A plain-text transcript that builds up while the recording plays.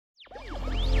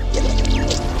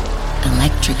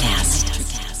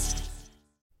NutraCast.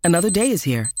 Another day is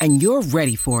here, and you're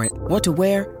ready for it. What to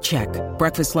wear? Check.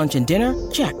 Breakfast, lunch, and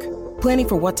dinner? Check. Planning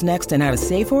for what's next and how to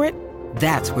save for it?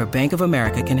 That's where Bank of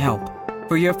America can help.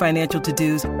 For your financial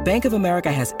to-dos, Bank of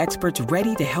America has experts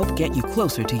ready to help get you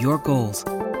closer to your goals.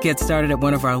 Get started at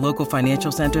one of our local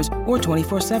financial centers or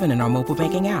 24/7 in our mobile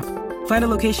banking app. Find a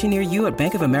location near you at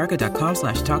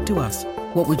bankofamerica.com/talktous.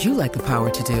 What would you like the power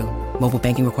to do? Mobile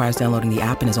banking requires downloading the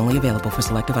app and is only available for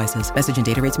select devices. Message and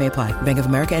data rates may apply. Bank of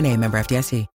America NA, member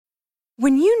FDIC.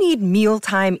 When you need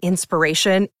mealtime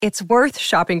inspiration, it's worth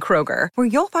shopping Kroger, where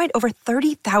you'll find over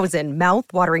 30,000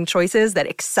 mouth-watering choices that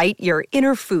excite your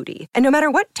inner foodie. And no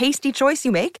matter what tasty choice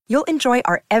you make, you'll enjoy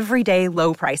our everyday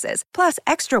low prices, plus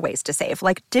extra ways to save,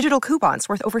 like digital coupons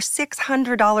worth over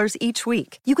 $600 each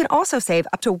week. You can also save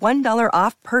up to $1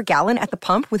 off per gallon at the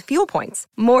pump with fuel points.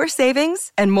 More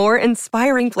savings and more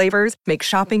inspiring flavors make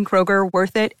shopping Kroger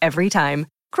worth it every time.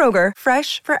 Kroger,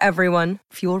 fresh for everyone.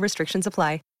 Fuel restrictions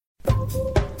apply.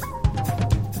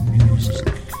 Music,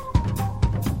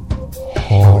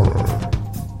 horror,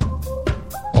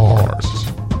 art,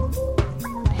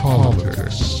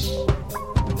 politics,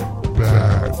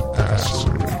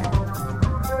 badassery.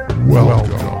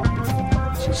 Welcome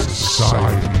to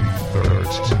Society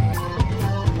 13.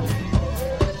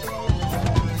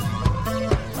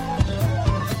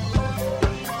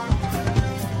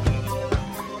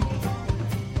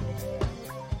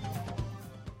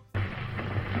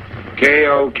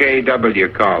 KOKW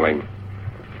calling.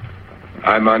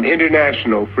 I'm on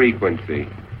international frequency.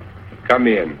 Come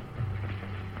in.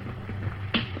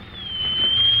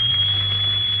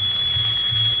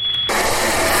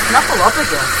 Knuckle up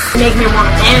again. Make me want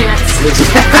to dance.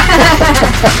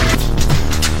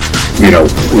 You know,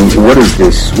 what does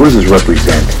this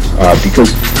represent?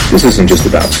 Because this isn't just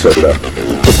about soda.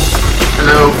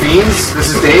 Hello, Beans. This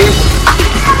is Dave.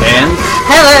 And?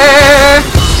 Hello.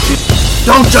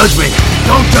 Don't judge me!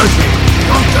 Don't judge me!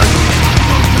 Don't judge me!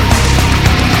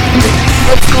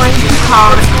 It's going to be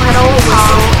called Kettle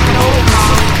Whistle.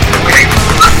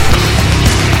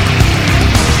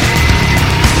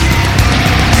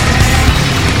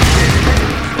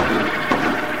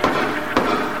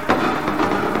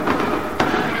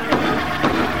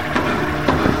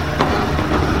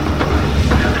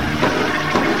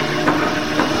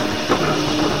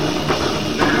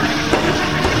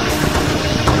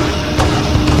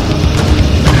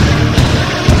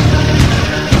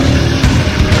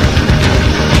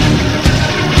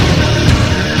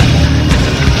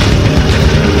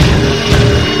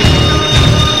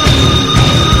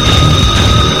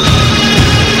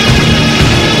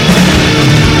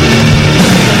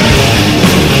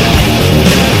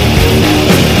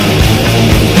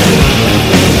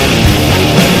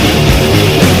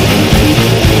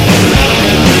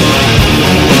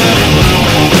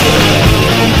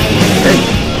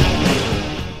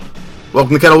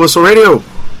 Welcome to Kettle Whistle Radio.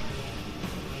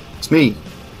 It's me.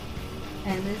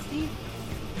 And this Steve.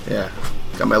 Yeah,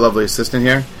 got my lovely assistant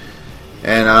here.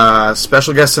 And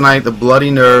special guest tonight, the Bloody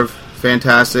Nerve.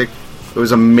 Fantastic. It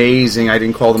was amazing. I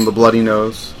didn't call them the Bloody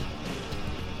Nose.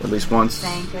 At least once.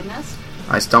 Thank goodness.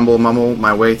 I mumble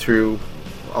my way through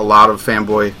a lot of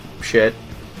fanboy shit.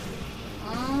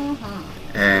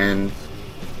 Mm-hmm. And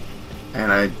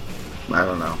I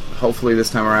don't know. Hopefully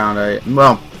this time around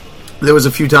there was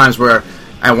a few times where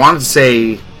I wanted to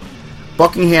say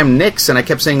Buckingham Nicks, and I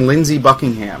kept saying Lindsey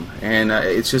Buckingham. And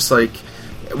it's just like,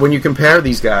 when you compare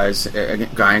these guys,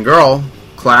 guy and girl,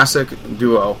 classic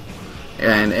duo,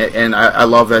 and I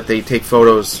love that they take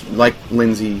photos like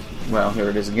Lindsey, well, here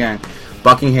it is again,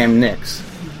 Buckingham Nicks.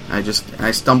 I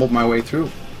stumbled my way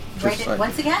through.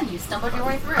 Once again, you stumbled your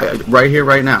way through. Right here,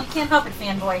 right now. You can't help it,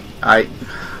 fanboy. Goddamn.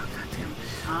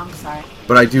 I'm sorry.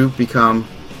 But I do become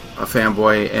a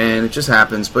fanboy, and it just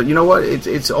happens. But you know what?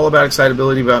 It's all about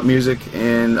excitability about music,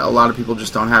 and a lot of people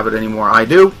just don't have it anymore. I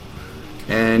do.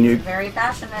 And you're very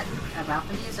passionate about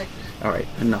the music. All right,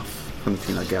 enough from the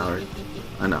Peanut Gallery.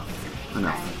 Enough.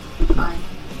 Fine.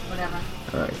 Whatever.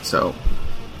 All right, so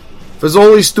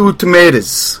Fazoli Stewed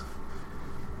Tomatoes.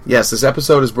 Yes, this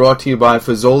episode is brought to you by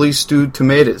Fazoli Stewed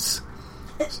Tomatoes.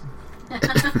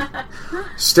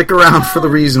 Stick around for the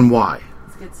reason why.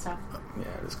 It's good stuff. Yeah,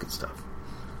 it is good stuff.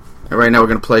 And right now we're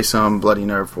going to play some Bloody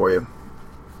Nerve for you.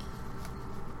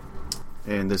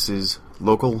 And this is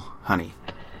Local Honey.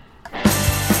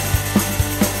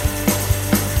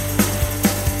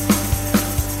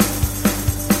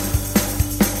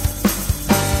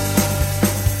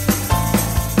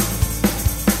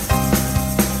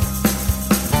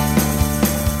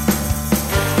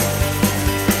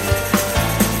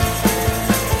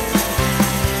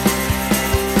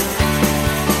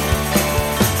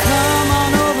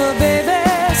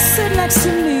 next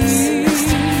to me.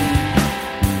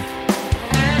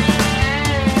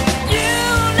 You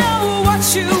know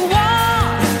what you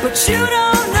want, but you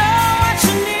don't know what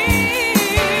you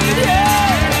need.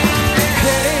 Yeah.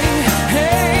 Hey,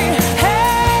 hey,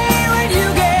 hey, when you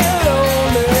get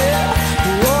lonely,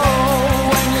 whoa,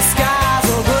 when your skies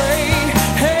are gray.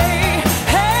 Hey,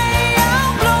 hey,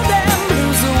 I'll blow them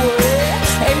blues away.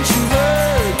 Ain't you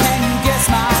heard? Can you guess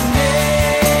my name?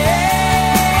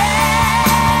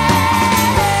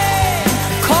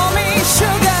 Call me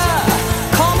sugar,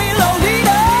 call me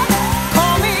Lolita,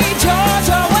 call me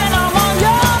Georgia when I'm on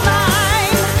your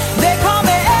mind. They call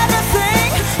me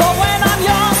everything, but when I'm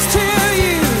yours to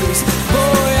use,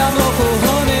 boy, I'm local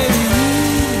honey to you.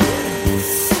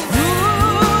 Ooh.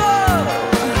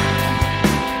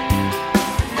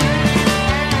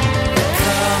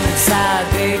 Come inside,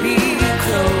 baby,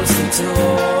 close the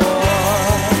door.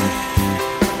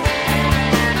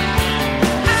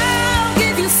 I'll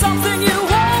give you something you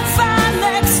won't find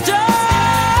next door.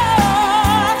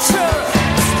 Trust.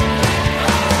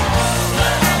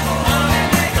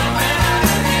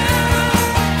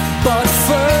 But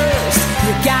first,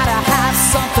 you gotta have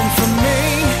something for me.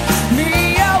 Me,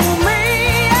 oh, me,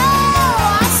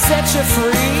 oh, I'll set you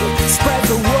free. Spread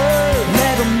the word,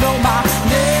 let them know my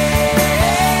name.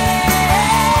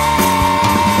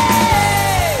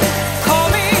 Call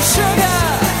me sugar,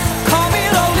 call me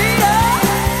Lolita,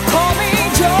 call me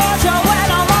Georgia when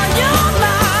I'm on your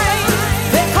mind.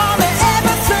 They call me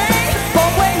everything, but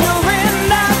when you're in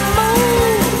that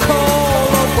mood, call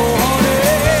local honey.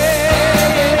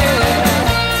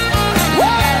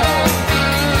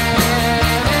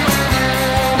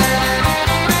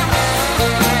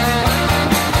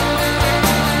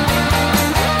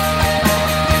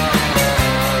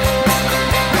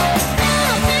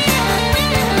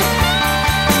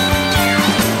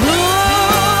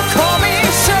 Call me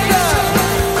sugar,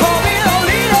 call me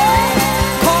Lolita,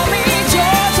 call me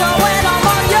Georgia when I'm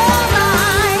on your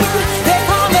mind. They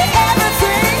call me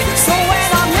everything, so when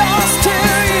I'm yours to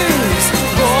use,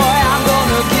 boy, I'm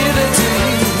gonna give it to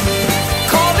you.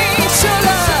 Call me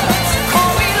sugar,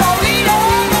 call me Lolita,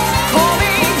 call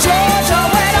me Georgia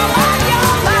when I'm on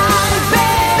your mind.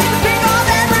 Baby, think of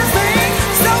everything,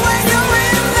 so when you're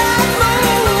in that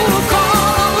mood,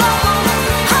 call local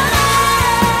honey.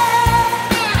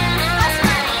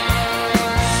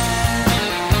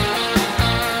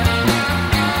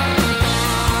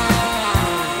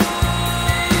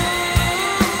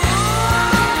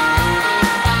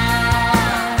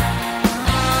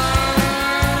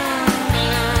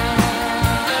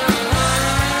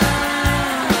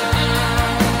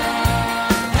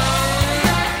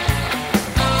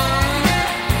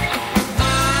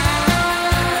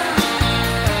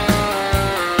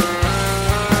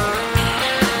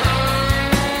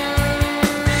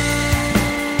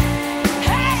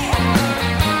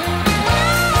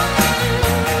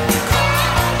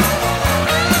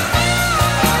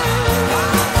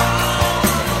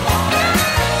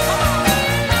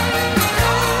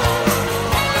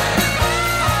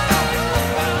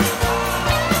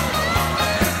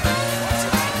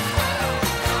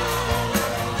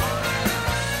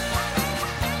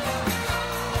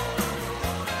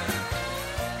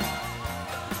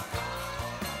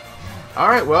 All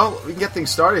right, well, we can get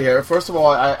things started here. First of all,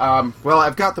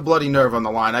 I've got the bloody nerve on the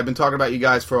line. I've been talking about you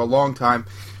guys for a long time.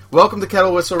 Welcome to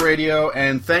Kettle Whistle Radio,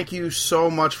 and thank you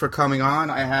so much for coming on.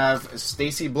 I have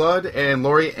Stacy Blood and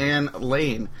Lori Ann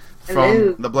Lane from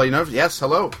Hello. the Bloody Nerve. Yes,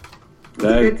 hello.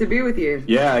 Good to be with you.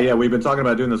 Yeah, we've been talking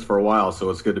about doing this for a while, so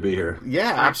it's good to be here.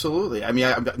 Yeah, absolutely. I mean,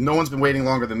 no one's been waiting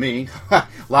longer than me. a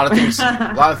lot of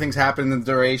things happen in the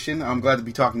duration. I'm glad to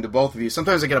be talking to both of you.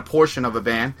 Sometimes I get a portion of a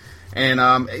band, and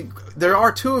there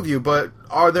are two of you, but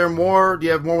are there more? Do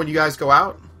you have more when you guys go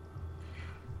out?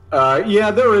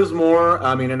 Yeah, there is more.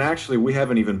 I mean, and actually, we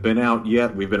haven't even been out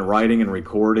yet. We've been writing and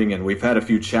recording, and we've had a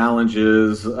few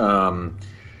challenges.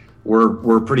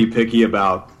 We're pretty picky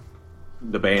about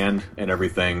the band and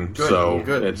everything. Good, so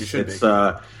good. It's You should be.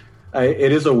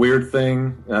 it is a weird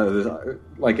thing.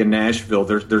 Like in Nashville,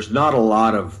 there's not a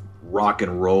lot of rock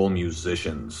and roll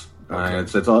musicians. Okay.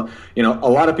 It's a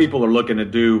lot of people are looking to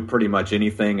do pretty much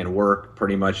anything and work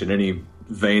pretty much in any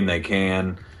vein they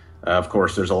can. Of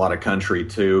course, there's a lot of country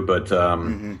too, but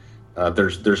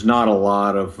there's not a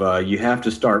lot of. You have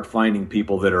to start finding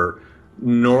people that are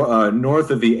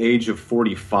north of the age of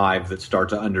 45 that start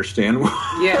to understand what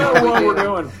we're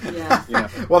doing. Yeah.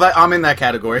 Well, I'm in that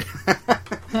category.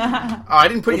 I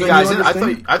didn't put you guys in.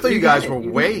 I thought you guys were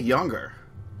way younger.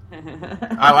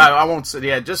 I won't say.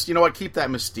 Yeah, just you know what? Keep that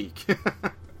mystique.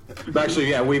 Actually,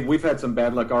 yeah, we've had some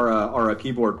bad luck. Our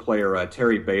keyboard player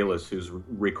Terry Bayless, who's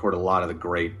recorded a lot of the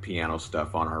great piano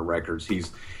stuff on our records,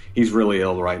 he's really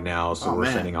ill right now, so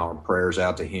we're sending our prayers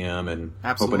out to him and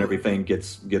hoping everything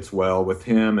gets well with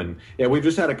him. And yeah, we've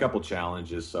just had a couple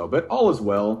challenges, but all is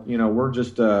well. We're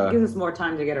just gives us more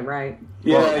time to get it right.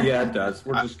 Yeah, it does.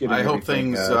 We're just getting. I hope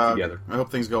things together. I hope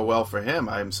things go well for him.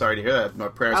 I'm sorry to hear that. My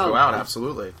prayers go out.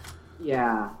 Absolutely.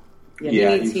 Yeah.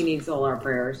 Yeah, he needs all our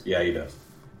prayers. Yeah, he does.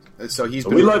 So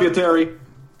we love you, Terry.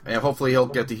 And hopefully he'll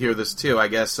get to hear this too. I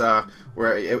guess.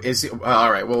 Where is he?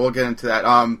 All right. Well, we'll get into that.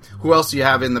 Who else do you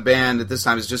have in the band at this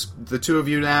time? Is it just the two of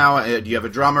you now? Do you have a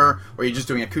drummer, or are you just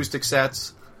doing acoustic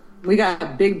sets? We got a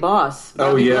Big Boss.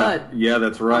 Bobby Blood yeah,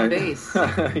 that's right. on bass.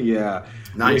 Yeah,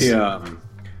 nice.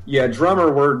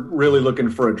 Drummer. We're really looking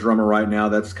for a drummer right now.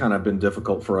 That's kind of been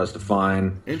difficult for us to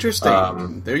find.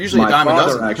 Interesting. They're usually my a dime a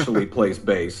dozen. father actually plays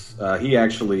bass. He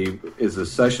actually is a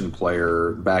session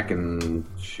player. Back in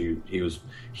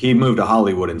he moved to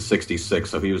Hollywood in '66,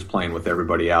 so he was playing with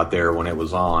everybody out there when it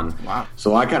was on. Wow.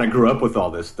 So I kind of grew up with all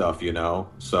this stuff,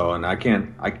 So and I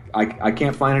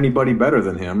can't find anybody better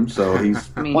than him. So he's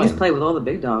he's played with all the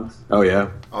big dogs. Oh yeah.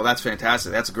 Oh, that's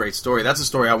fantastic. That's a great story. That's a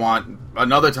story I want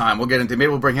another time. We'll get into. Maybe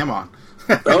we'll bring him on.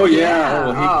 Oh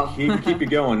yeah. He can keep you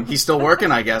going. He's still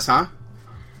working, I guess, huh?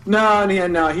 No,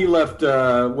 he left.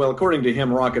 According to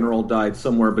him, rock and roll died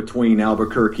somewhere between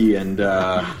Albuquerque and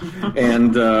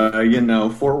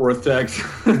Fort Worth, Texas.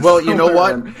 Well, you know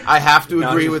what? I have to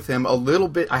agree with him a little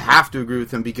bit. I have to agree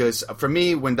with him because for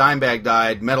me, when Dimebag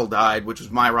died, metal died, which was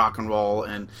my rock and roll,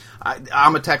 and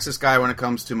I'm a Texas guy when it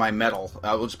comes to my metal.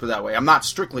 We'll just put it that way. I'm not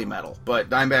strictly metal, but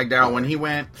Dimebag Darrell, when he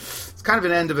went, it's kind of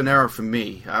an end of an era for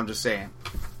me. I'm just saying.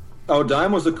 Oh,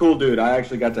 Dime was a cool dude. I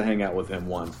actually got to hang out with him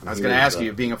once. I was going to ask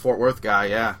you, being a Fort Worth guy,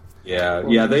 yeah.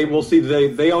 Yeah. They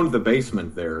owned the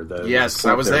basement there. Yes,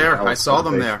 I was there. I saw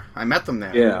them there. I met them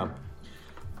there.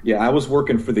 Yeah. I was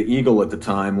working for the Eagle at the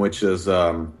time, which is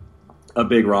a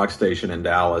big rock station in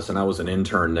Dallas, and I was an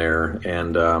intern there.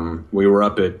 And we were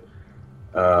up at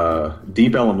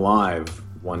Deep Ellum Live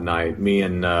one night. Me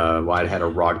and I had a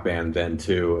rock band then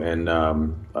too, and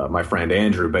my friend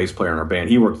Andrew, bass player in our band,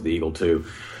 he worked at the Eagle too.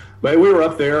 But we were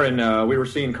up there, and we were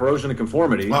seeing Corrosion of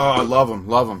Conformity. Oh, I love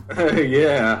them.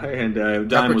 Yeah, and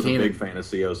Dime was a big fan of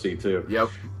COC, too. Yep.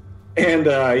 And,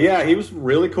 he was a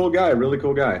really cool guy.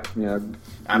 Yeah,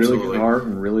 absolutely. Really good heart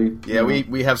and really... Yeah,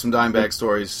 we have some Dimebag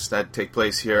stories that take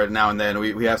place here now and then.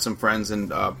 We have some friends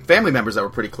and family members that were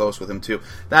pretty close with him, too.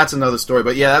 That's another story.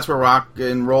 But, yeah, that's where rock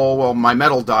and roll... Well, my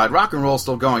metal died. Rock and roll's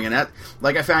still going. And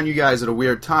I found you guys at a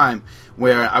weird time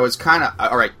where I was kind of...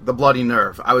 All right, the Bloody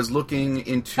Nerve. I was looking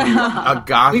into a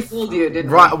goth... We fooled you,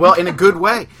 didn't we? Well, in a good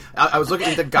way. I was looking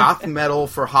into goth metal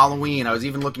for Halloween. I was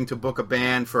even looking to book a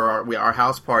band for our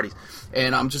house parties.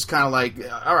 And I'm just kind of like,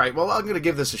 all right, well, I'm going to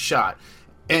give this a shot.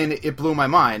 And it blew my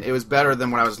mind. It was better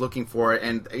than what I was looking for.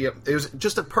 And it was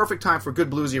just a perfect time for a good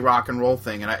bluesy rock and roll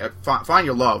thing. And Find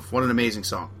Your Love. What an amazing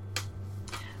song.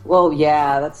 Well,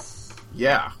 yeah, that's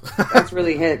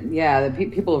really hit. Yeah,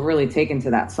 people have really taken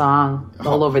to that song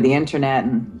all over the internet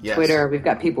and Twitter. We've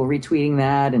got people retweeting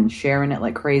that and sharing it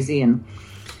like crazy. And,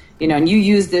 and you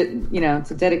used it,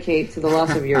 to dedicate to the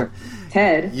loss of your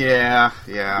Ted. Yeah.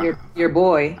 Your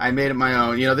boy. I made it my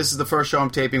own. This is the first show I'm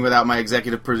taping without my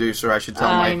executive producer. I should tell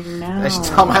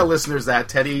my listeners that.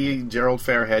 Teddy Gerald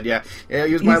Fairhead. Yeah,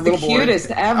 he was my little boy. He's the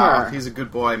cutest ever. He's a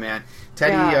good boy, man.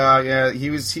 Teddy, he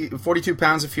was 42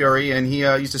 pounds of fury, and he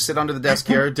used to sit under the desk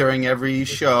here during every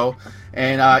show.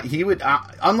 And he would,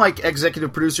 unlike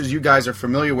executive producers you guys are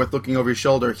familiar with looking over your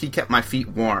shoulder, he kept my feet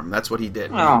warm. That's what he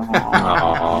did.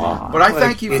 Aww. But I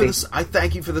thank you for this. I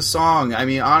thank you for the song. I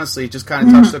mean, honestly, it just kind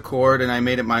of touched a chord, and I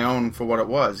made it my own for what it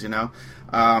was.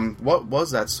 What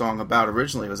was that song about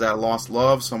originally? Was that Lost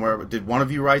Love somewhere? Did one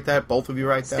of you write that? Both of you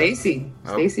write that? Stacy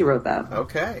wrote that.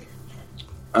 Okay.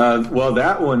 Well,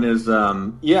 that one is,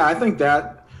 I think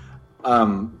that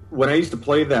when I used to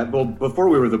play that, well, before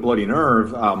we were the Bloody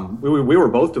Nerve, we were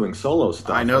both doing solo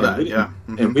stuff. I know that, yeah.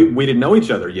 Mm-hmm. And we didn't know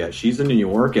each other yet. She's in New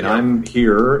York, and I'm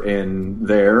here and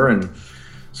there, and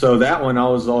so that one I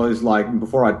was always like,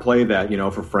 before I'd play that,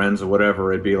 for friends or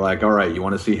whatever, it'd be like, all right, you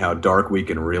want to see how dark we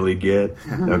can really get?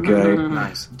 Okay.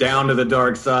 Nice. Down to the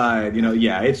dark side.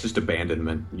 It's just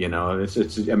abandonment. It's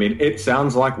it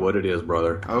sounds like what it is,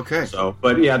 brother. Okay. So,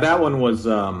 but yeah, that one was,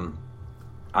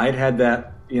 I'd had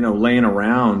that, laying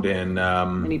around,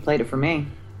 and he played it for me.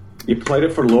 You played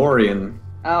it for Lori, and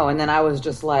then I was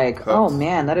just like, oh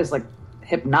man, that is like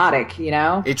hypnotic,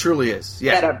 It truly is.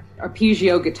 Yeah. He had a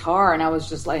arpeggio guitar, and I was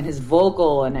just like, and his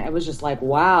vocal, and it was just like,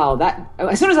 wow. That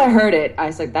as soon as I heard it, I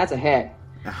was like, that's a hit,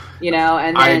 And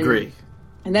then, I agree.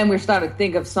 And then we started to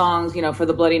think of songs, you know, for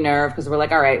the Bloody Nerve, because we're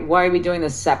like, all right, why are we doing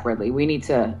this separately? We need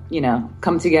to, you know,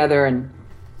 come together and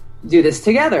do this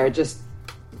together. It just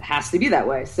has to be that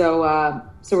way. So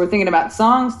we're thinking about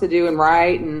songs to do and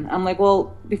write. And I'm like,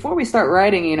 well, before we start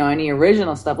writing, you know, any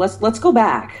original stuff, let's go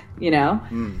back, you know,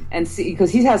 and see, because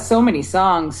he has so many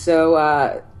songs. So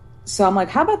I'm like,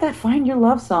 how about that Find Your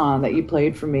Love song that you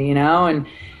played for me, you know? And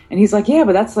he's like, yeah,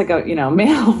 but that's like a, you know,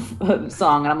 male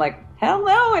song. And I'm like, hell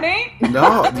no, it ain't.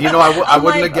 No, you know, I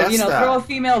wouldn't have guessed you know, that. Throw a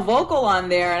female vocal on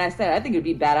there, and I said, I think it'd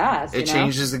be badass. It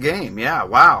changes the game. Yeah,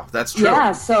 wow, that's true.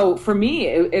 Yeah, so for me,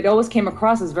 it always came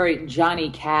across as very Johnny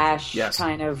Cash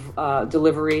kind of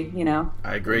delivery, you know.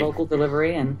 I agree. Vocal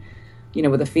delivery, and, you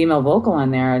know, with a female vocal on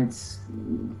there,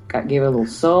 gave it a little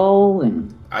soul,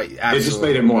 and it just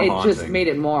made it more haunting. It just made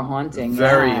it more haunting.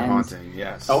 Very haunting,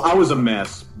 yes. Oh, I was a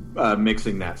mess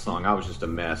mixing that song. I was just a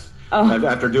mess.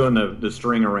 After doing the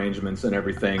string arrangements and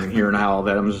everything and hearing how all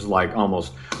that, I'm just like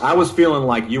I was feeling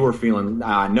like you were feeling,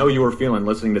 I know you were feeling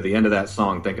listening to the end of that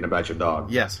song thinking about your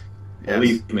dog. Yes.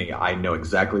 Believe me, I know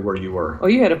exactly where you were. Oh,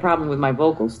 you had a problem with my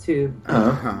vocals too.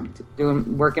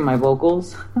 Working my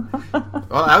vocals.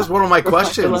 Well, that was one of my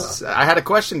questions. I had a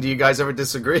question. Do you guys ever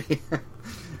disagree?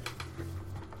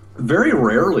 Very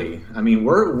rarely. I mean,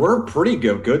 we're pretty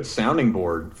good sounding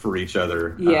board for each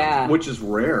other. Yeah, which is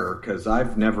rare because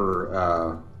I've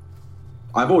never.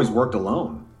 I've always worked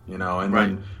alone, you know, and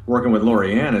then working with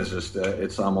Lorianne is just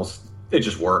it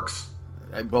just works.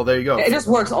 Well, there you go. It just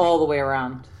works all the way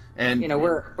around. And you know,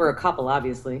 we're a couple,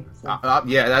 obviously. So.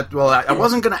 I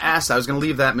wasn't going to ask that. I was going to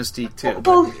leave that mystique too.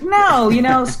 Well, no, you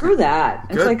know, screw that.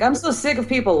 It's like I'm so sick of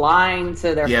people lying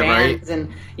to their fans,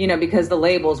 and you know, because the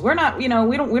labels. We're not, you know,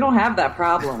 we don't have that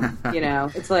problem. You know,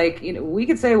 it's like, you know, we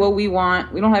could say what we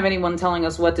want. We don't have anyone telling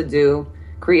us what to do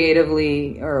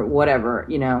creatively or whatever.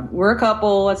 You know, we're a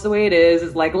couple. That's the way it is.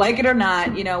 It's like it or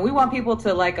not. You know, we want people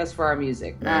to like us for our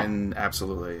music. And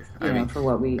absolutely, I mean, for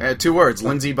what we 2 words,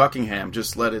 Lindsey Buckingham.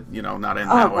 Just let it, you know, not end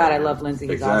that way. Oh God, I love Lindsey.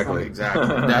 He's awesome.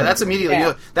 Exactly. That's immediately you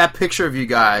know, that picture of you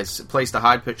guys placed a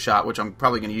hide pit shot, which I'm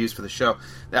probably going to use for the show.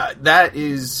 That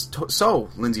is so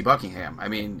Lindsey Buckingham. I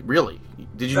mean, really.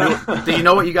 Did you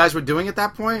know what you guys were doing at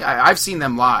that point? I've seen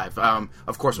them live,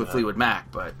 of course, with Fleetwood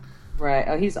Mac, but. Right.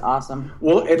 Oh, he's awesome.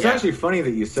 Well, it's actually funny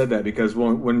that you said that because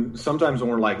when sometimes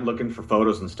when we're like looking for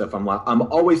photos and stuff, I'm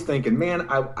always thinking, man,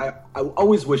 I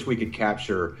always wish we could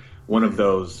capture one of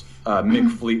those Mick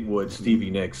Fleetwood, Stevie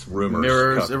Nicks rumors.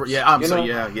 Mirrors. Covers. Yeah,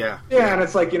 Yeah, and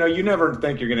it's like, you know, you never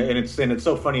think you're gonna, and it's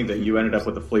so funny that you ended up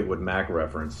with a Fleetwood Mac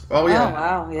reference. Oh yeah. Oh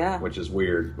wow, yeah. Which is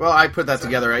weird. Well, I put that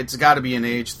together. It's got to be an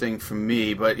age thing for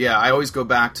me, but yeah, I always go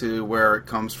back to where it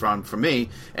comes from for me.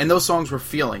 And those songs were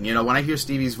feeling. You know, when I hear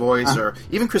Stevie's voice or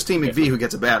even Christine McVie, who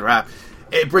gets a bad rap,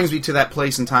 it brings me to that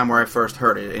place in time where I first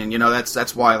heard it. And, you know,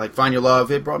 that's why, like, Find Your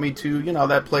Love, it brought me to, you know,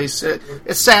 that place.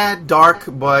 It's sad, dark,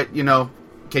 but, you know,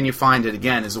 can you find it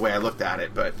again is the way I looked at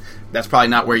it. But that's probably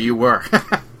not where you were.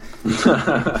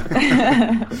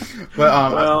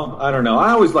 Well, I don't know.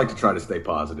 I always like to try to stay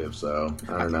positive, so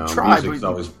I don't know. Music's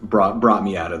always brought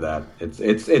me out of that.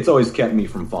 It's always kept me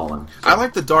from falling. So. I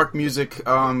like the dark music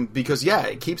because, yeah,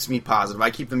 it keeps me positive. I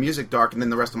keep the music dark, and then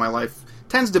the rest of my life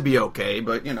tends to be okay,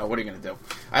 but, you know, what are you going to do?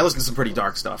 I listen to some pretty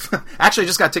dark stuff. Actually, I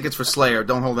just got tickets for Slayer.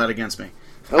 Don't hold that against me.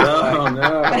 Oh,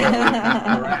 no.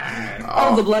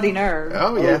 Oh, the Bloody Nerve.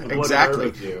 Oh, yeah,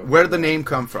 exactly. Where did the name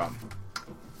come from?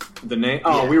 The name?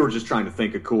 Oh, we were just trying to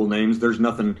think of cool names. There's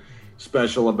nothing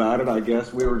special about it, I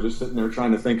guess. We were just sitting there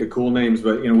trying to think of cool names,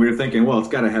 but, you know, we were thinking, well, it's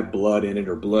got to have blood in it,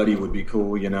 or bloody would be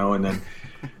cool, you know, and then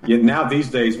now these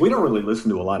days, we don't really listen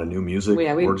to a lot of new music.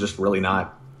 Yeah, we're just really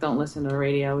not. Don't listen to the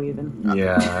radio even.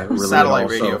 Yeah, really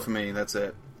satellite radio for me. That's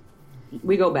it.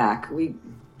 We go back. We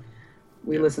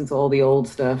listen to all the old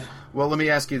stuff. Well, let me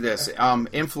ask you this: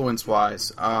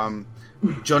 influence-wise, Jonette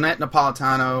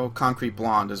Napolitano, Concrete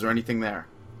Blonde. Is there anything there?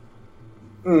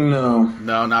 No,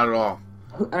 not at all.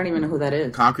 I don't even know who that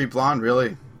is. Concrete Blonde,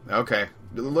 really? Okay,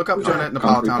 look up Jonette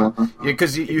Napolitano. Yeah,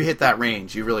 because you hit that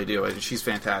range. You really do. She's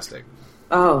fantastic.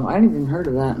 Oh, I hadn't even heard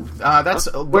of that.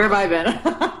 That's where have I been?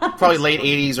 Probably late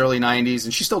 '80s, early '90s,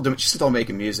 and she's still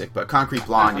making music. But Concrete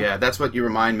Blonde, yeah, that's what you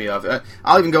remind me of.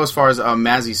 I'll even go as far as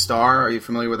Mazzy Star. Are you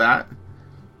familiar with that?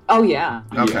 Oh yeah.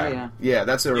 Okay. Yeah,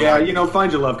 that's a yeah. You know,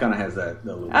 Find Your Love kind of has that.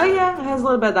 Oh yeah, it has a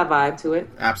little bit of that vibe to it.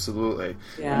 Absolutely.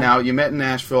 Yeah. Now you met in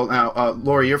Nashville. Now,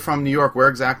 Lori, you're from New York. Where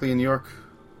exactly in New York?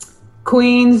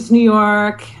 Queens, New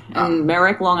York, and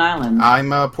Merrick, Long Island.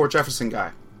 I'm a Port Jefferson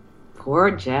guy.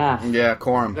 Port Jeff. Yeah,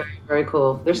 Coram. Very, very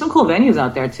cool. There's some cool venues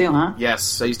out there, too, huh?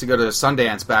 Yes. I used to go to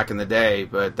Sundance back in the day,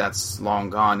 but that's long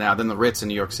gone now. Then the Ritz in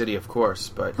New York City, of course.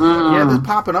 But, yeah, they're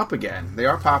popping up again. They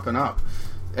are popping up.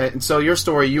 And so your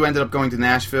story, you ended up going to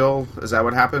Nashville. Is that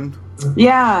what happened?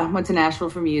 Yeah, went to Nashville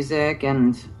for music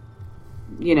and,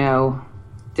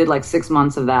 did like 6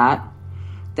 months of that.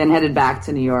 Then headed back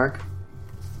to New York,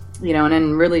 and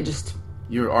then really just...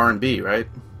 You're R&B, right?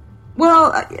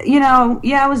 Well,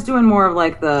 I was doing more of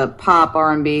like the pop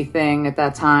R&B thing at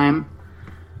that time.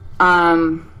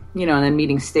 And then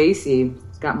meeting Stacy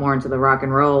got more into the rock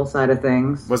and roll side of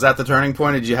things. Was that the turning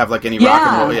point? Did you have like any rock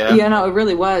and roll? Yeah, no, it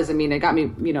really was. I mean, it got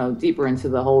me, deeper into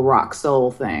the whole rock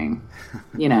soul thing,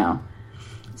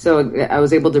 So I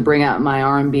was able to bring out my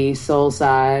R&B soul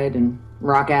side and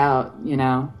rock out,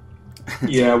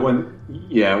 Yeah,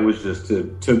 it was just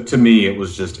to me, it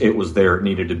was there. It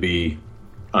needed to be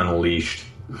unleashed.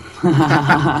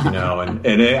 I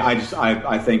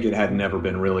think it had never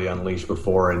been really unleashed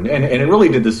before, and it really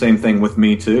did the same thing with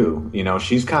me too.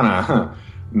 She's kind of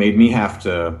made me have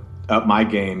to up my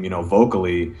game,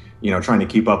 vocally, trying to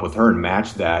keep up with her and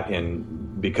match that.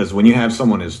 And because when you have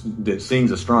someone that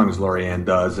sings as strong as Lori-Ann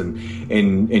does, and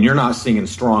you're not singing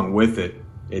strong with it,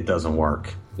 it doesn't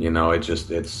work.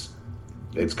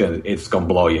 It's gonna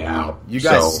blow you out. You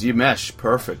guys, you mesh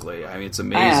perfectly. I mean, it's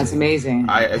amazing. Yeah, it's amazing.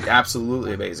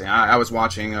 Absolutely amazing. I was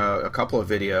watching a couple of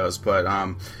videos, but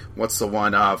what's the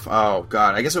one of? Oh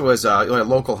God, I guess it was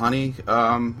Local Honey.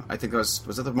 I think was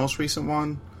it the most recent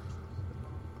one?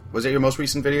 Was it your most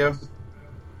recent video?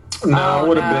 No, it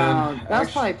would have been. That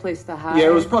was probably Place to Hide. Yeah,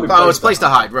 it was probably. Oh, it's Place to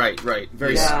Hide. Right.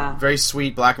 Very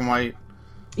sweet, black and white.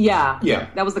 Yeah.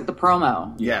 That was like the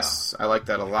promo. Yes, I like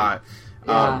that a lot.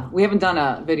 Yeah, we haven't done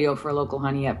a video for Local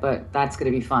Honey yet, but that's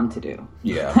going to be fun to do.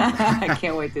 Yeah. I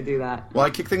can't wait to do that. Well, I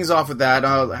kick things off with that.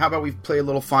 How about we play a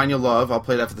little Find Your Love? I'll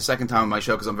play that for the second time on my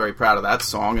show because I'm very proud of that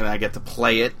song, and I get to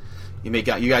play it. You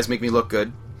guys make me look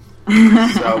good.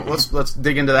 So let's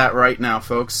dig into that right now,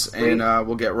 folks, and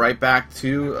we'll get right back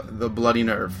to The Bloody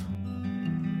Nerve.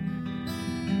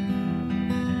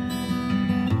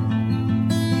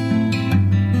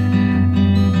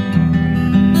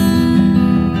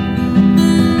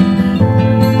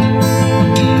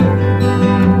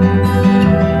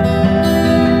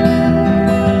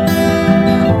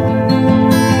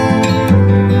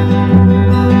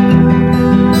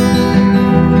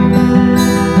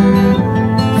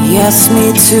 Ask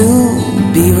me to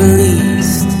be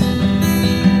released,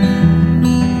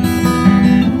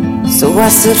 so I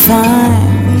said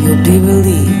fine, you'll be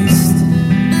released.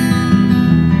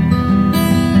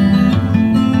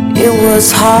 It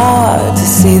was hard to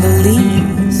say the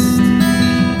least.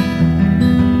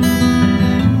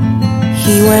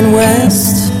 He went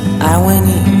west, I went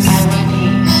east,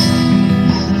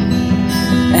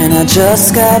 and I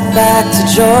just got back to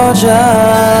Georgia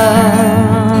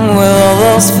with all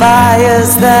those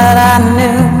fires that I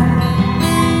knew.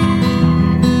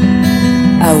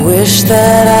 I wish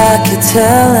that I could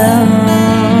tell him.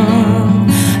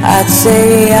 I'd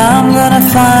say I'm gonna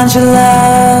find your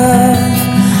love,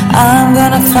 I'm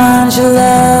gonna find your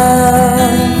love,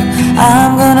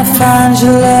 I'm gonna find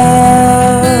your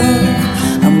love,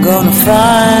 I'm gonna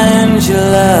find your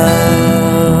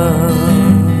love.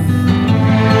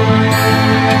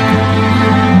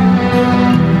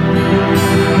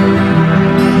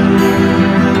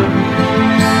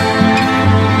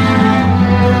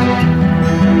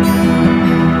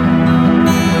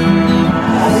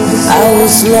 I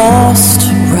was lost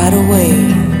right away.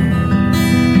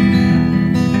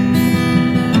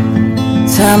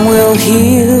 Time will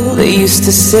heal, they used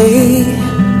to say.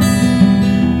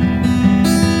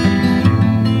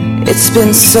 It's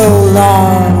been so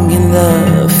long in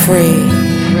the fray.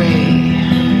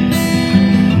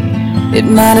 It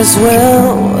might as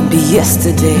well be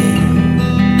yesterday.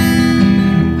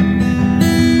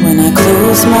 When I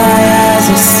close my eyes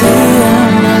I see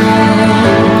him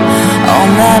on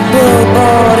that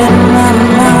billboard in my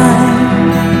mind.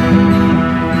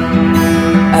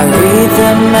 I read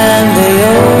them and they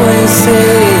always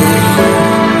say,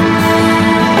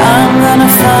 I'm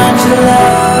gonna find your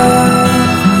love,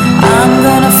 I'm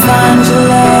gonna find your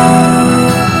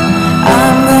love,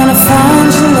 I'm gonna find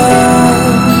your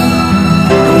love,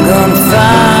 I'm gonna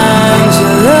find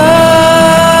your love.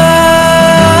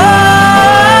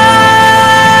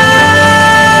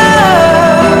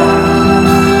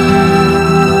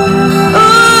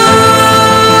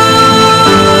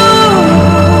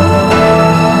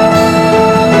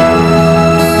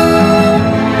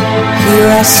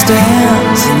 I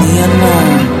stand in the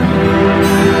unknown,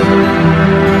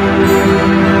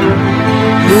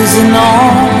 losing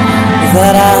all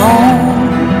that I own.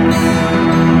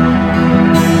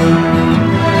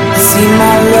 See,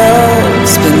 my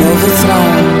love's been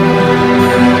overthrown.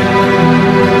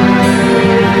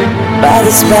 by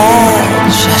this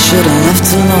badge I should have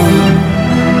left alone.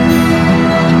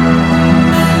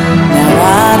 Now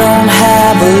I don't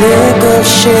have a lick of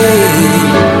shame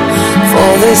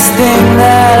for this thing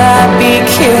that I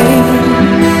became.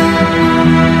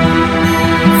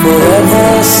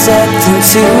 Forever sucked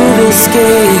into this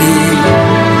game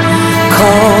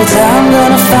called I'm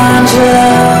gonna find your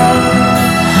love.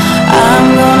 I'm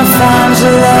gonna find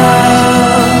your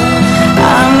love.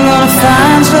 I'm gonna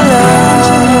find your love.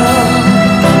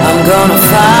 I'm gonna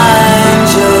find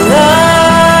your love.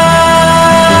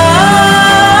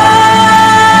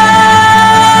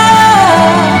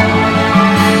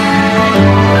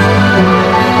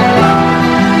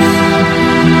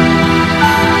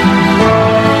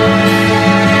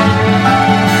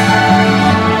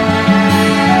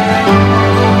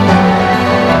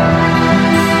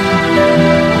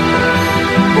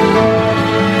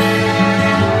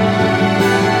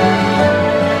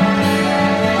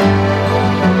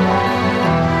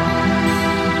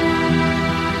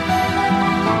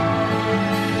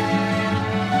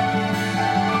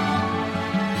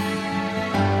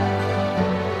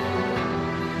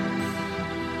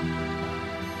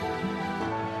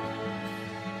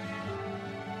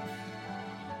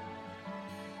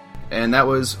 And that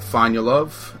was Find Your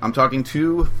Love. I'm talking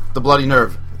to the Bloody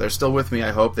Nerve. They're still with me,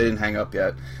 I hope. They didn't hang up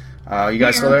yet. You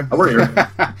guys still there? Oh, we're here.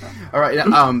 All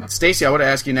right. Stacey, I want to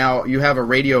ask you now, you have a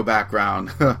radio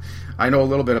background. I know a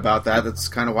little bit about that. That's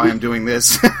kind of why I'm doing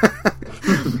this.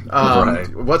 Right.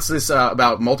 What's this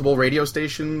about multiple radio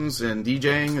stations and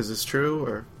DJing? Is this true?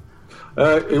 Or?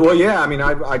 Well, yeah. I mean,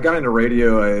 I got into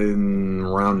radio in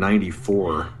around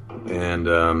 94,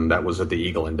 and that was at the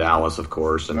Eagle in Dallas, of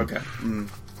course. And okay.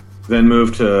 Then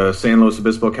moved to San Luis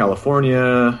Obispo,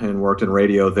 California, and worked in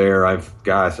radio there. I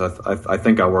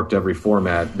think I worked every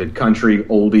format. Did country,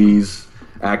 oldies,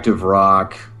 active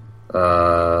rock,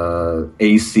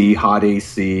 AC, hot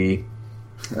AC,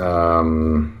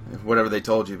 whatever they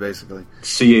told you, basically.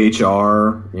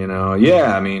 CHR,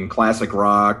 yeah, I mean, classic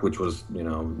rock, which was,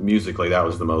 musically that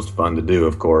was the most fun to do,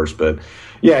 of course. But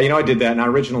yeah, I did that, and I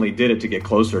originally did it to get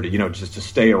closer to, just to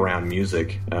stay around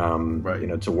music,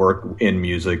 right. To work in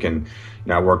music. And,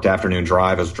 I worked afternoon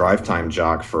drive as drive time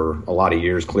jock for a lot of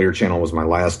years. Clear Channel was my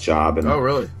last job. And, oh,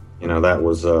 really? That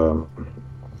was,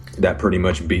 that pretty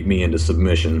much beat me into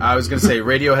submission. I was going to say,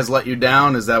 radio has let you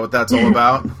down. Is that what that's all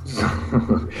about?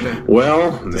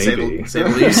 Well, to maybe. Say the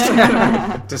least.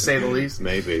 To say the least.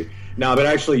 Maybe. No, but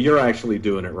actually, you're actually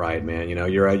doing it right, man.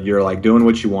 You're like doing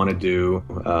what you want to do.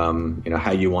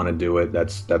 How you want to do it.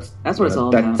 That's what it's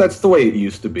all about. That's the way it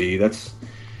used to be.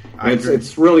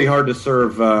 It's really hard to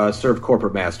serve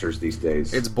corporate masters these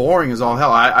days. It's boring as all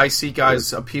hell. I seek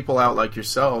guys, people out like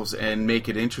yourselves, and make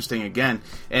it interesting again.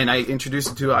 And I introduce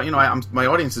it to my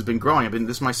audience has been growing.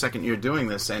 This is my second year doing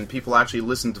this, and people actually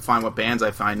listen to find what bands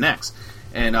I find next.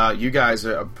 And you guys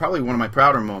are probably one of my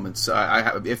prouder moments,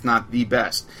 if not the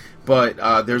best.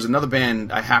 But there's another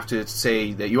band I have to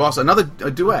say that you also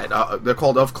a duet. They're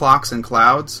called Of Clocks and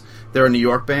Clouds. They're a New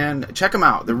York band. Check them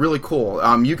out. They're really cool.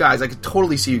 You guys, I could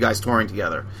totally see you guys touring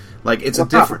together. Like it's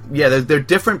different. Yeah, they're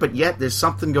different, but yet there's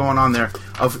something going on there.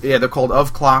 They're called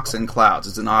Of Clocks and Clouds.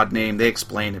 It's an odd name. They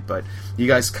explain it, but you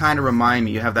guys kind of remind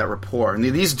me. You have that rapport. And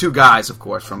these are two guys, of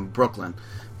course, from Brooklyn.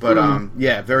 But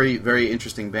very, very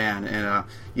interesting band, and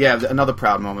another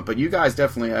proud moment. But you guys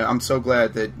definitely, I'm so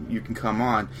glad that you can come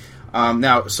on. All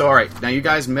right. Now you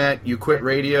guys met. You quit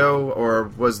radio, or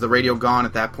was the radio gone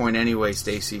at that point anyway,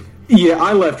 Stacey? Yeah,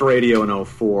 I left radio in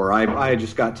 2004. I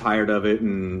just got tired of it,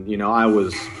 and I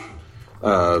was,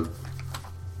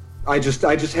 I just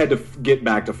had to get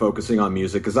back to focusing on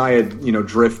music because I had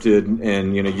drifted,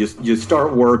 and you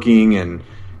start working and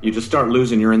you just start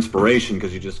losing your inspiration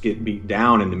because you just get beat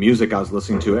down. And the music I was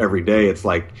listening to every day, it's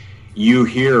like you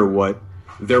hear what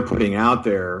they're putting out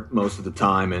there most of the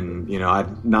time, and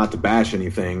not to bash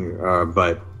anything,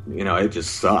 but it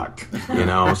just sucked.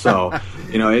 So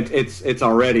it's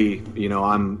already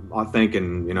I'm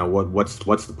thinking what's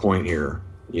the point here?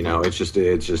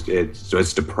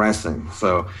 It's depressing.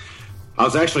 So I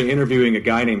was actually interviewing a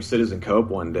guy named Citizen Cope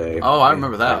one day. Oh, I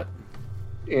remember that.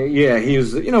 Yeah, he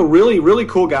was, really, really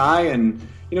cool guy, and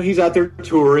he's out there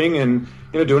touring and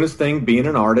doing his thing, being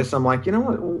an artist. I'm like,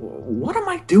 what am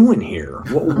I doing here?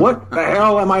 What the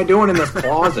hell am I doing in this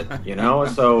closet?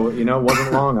 So it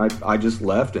wasn't long. I just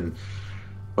left, and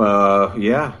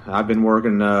I've been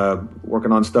working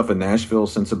on stuff in Nashville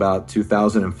since about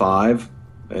 2005.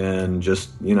 and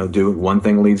just do one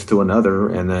thing leads to another,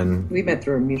 and then we met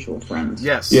through a mutual friend.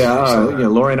 Yes. Yeah,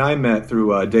 Lori and I met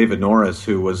through David Norris,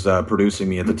 who was producing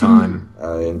me at the time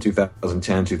in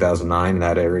 2010, 2009 in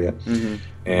that area,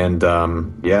 and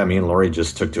me and Lori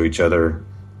just took to each other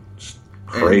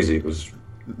crazy. It was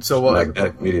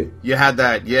you had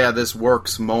that this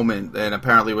works moment, and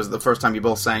apparently it was the first time you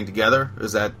both sang together.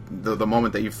 Is that the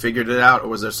moment that you figured it out, or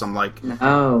was there some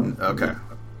No. Okay.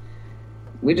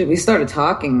 We started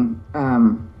talking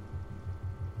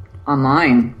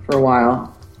online for a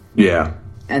while. Yeah.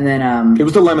 And then it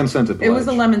was the lemon scented pledge. It was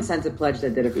the lemon scented pledge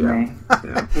that did it for me.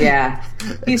 Yeah.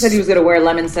 He said he was going to wear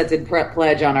lemon scented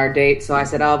pledge on our date, so I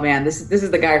said, "Oh man, this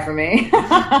is the guy for me."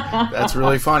 That's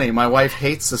really funny. My wife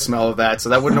hates the smell of that, so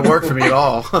that wouldn't have worked for me at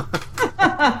all.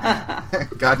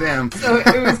 Goddamn. So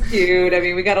it was cute. I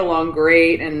mean, we got along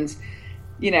great, and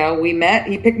we met.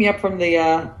 He picked me up from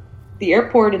the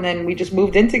airport, and then we just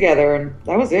moved in together, and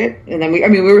that was it. And then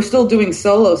we were still doing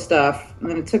solo stuff, and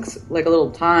then it took like a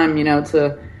little time,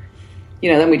 to,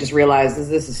 then we just realized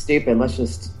this is stupid. Let's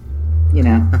just,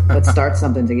 let's start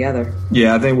something together.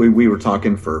 Yeah, I think we were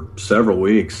talking for several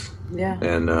weeks. Yeah.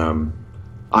 And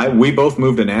we both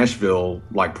moved to Nashville,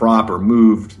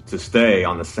 moved to stay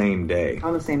on the same day.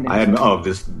 On the same day. I had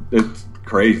it's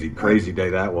crazy day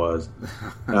that was.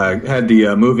 Had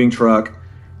the moving truck.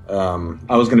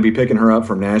 I was going to be picking her up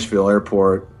from Nashville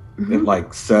Airport at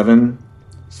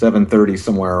 7:30,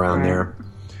 somewhere around there.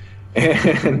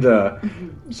 And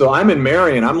so I'm in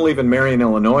Marion. I'm leaving Marion,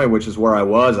 Illinois, which is where I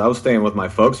was. I was staying with my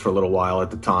folks for a little while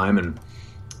at the time. And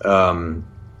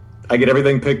I get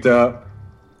everything picked up,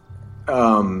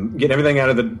 get everything out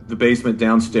of the basement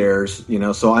downstairs,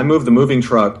 So I move the moving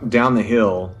truck down the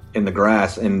hill in the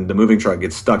grass, and the moving truck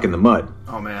gets stuck in the mud.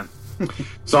 Oh, man.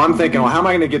 So I'm thinking, well, how am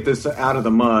I going to get this out of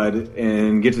the mud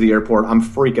and get to the airport? I'm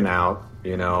freaking out,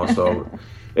 So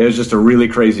it was just a really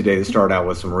crazy day to start out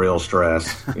with some real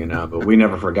stress, But we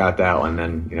never forgot that one.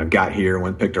 Then, got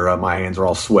here, picked her up. My hands were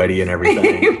all sweaty and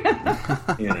everything.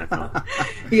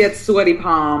 He had sweaty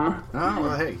palm. Oh,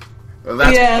 well, hey. Well,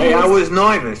 I was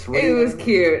nervous. It was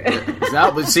cute.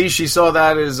 But see, she saw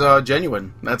that as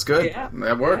genuine. That's good. Yeah.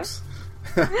 That works.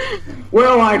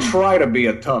 Well, I try to be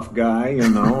a tough guy,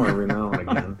 every now and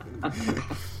again.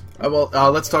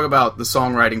 Let's talk about the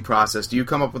songwriting process. Do you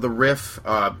come up with a riff?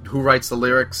 Who writes the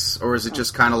lyrics? Or is it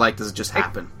just kind of does it just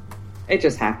happen? It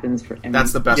just happens.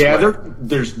 That's the best way. Yeah,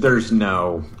 there's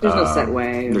no... There's no set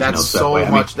way. That's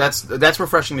much... That's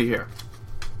refreshing to hear.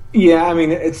 Yeah, I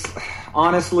mean, it's...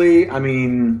 Honestly, I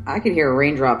mean... I could hear a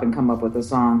raindrop and come up with a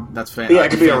song. That's fantastic. Yeah, it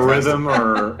could be a rhythm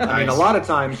or... I mean, a lot of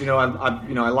times,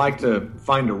 I like to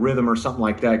find a rhythm or something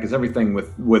like that because everything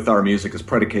with our music is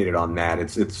predicated on that.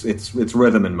 It's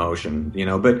rhythm and motion,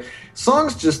 But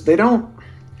songs just, they don't...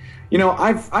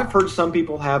 I've heard some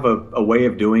people have a way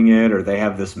of doing it or they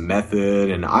have this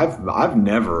method, and I've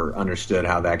never understood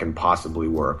how that can possibly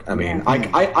work. I mean,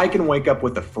 I can wake up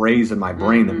with a phrase in my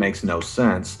brain that makes no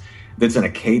sense, that's in a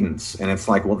cadence, and it's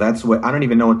like, well, that's what I don't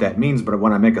even know what that means, but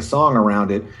when I make a song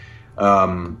around it,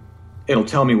 it'll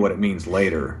tell me what it means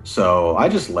later. So I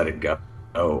just let it go.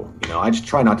 I just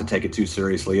try not to take it too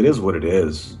seriously. It is what it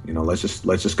is. Let's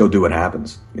just go do what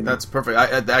happens. That's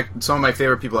perfect. Some of my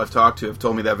favorite people I've talked to have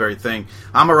told me that very thing.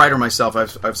 I'm a writer myself. I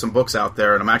have some books out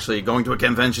there, and I'm actually going to a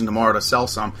convention tomorrow to sell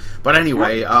some. But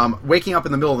anyway, waking up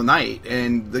in the middle of the night,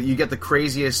 and you get the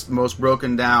craziest, most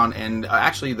broken down, and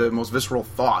actually the most visceral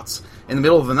thoughts in the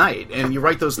middle of the night. And you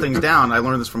write those things down. I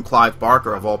learned this from Clive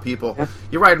Barker, of all people.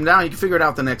 You write them down, you can figure it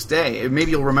out the next day.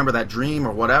 Maybe you'll remember that dream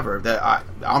or whatever.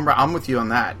 I'm with you on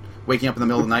that. Waking up in the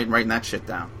middle of the night and writing that shit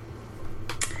down.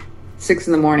 6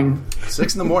 a.m.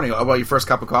 6 a.m. How about your first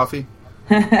cup of coffee?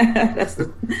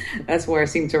 That's where I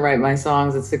seem to write my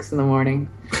songs, at 6 a.m.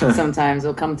 Sometimes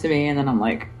they'll come to me and then I'm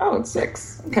like, oh, it's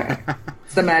 6. Okay.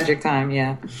 It's the magic time,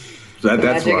 yeah. So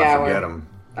that's where I forget them.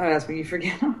 Oh, that's when you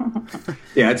forget them.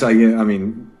 Yeah, it's like, I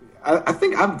mean, I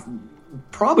think I've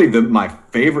probably my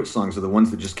favorite songs are the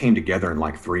ones that just came together in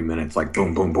like 3 minutes, like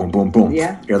boom, boom, boom, boom, boom.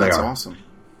 Yeah, here they that's are. Awesome.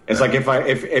 It's like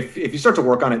if you start to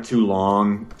work on it too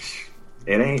long,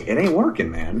 it ain't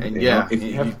working, man.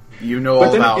 And you know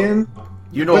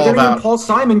all about. Paul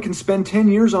Simon can spend 10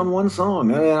 years on one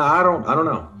song. I don't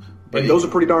know. But those are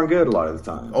pretty darn good a lot of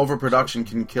the time. Overproduction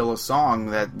can kill a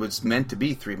song that was meant to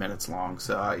be 3 minutes long.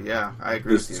 So, I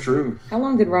agree with you. It's true. How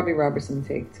long did Robbie Robertson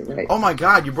take to write? Oh, my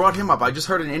God, you brought him up. I just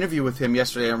heard an interview with him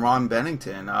yesterday on Ron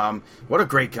Bennington. What a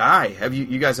great guy.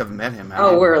 You guys haven't met him,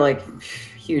 have you? We're like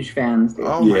huge fans, dude.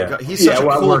 Oh, my God. He's such a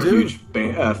cool we're dude. Huge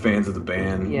fans of the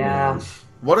band. Yeah.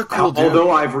 What a cool dude.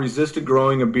 Although I've resisted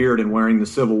growing a beard and wearing the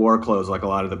Civil War clothes like a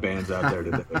lot of the bands out there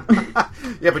today.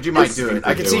 Yeah, but you might do it.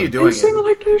 I can see you doing it. Sing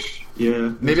like this.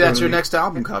 Yeah. Maybe that's your next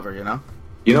album cover, you know?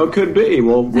 You know, it could be.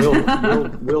 We'll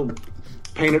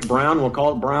paint it brown. We'll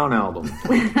call it Brown Album.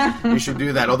 You should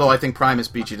do that. Although I think Primus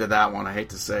beat you to that one. I hate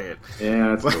to say it.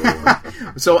 Yeah, that's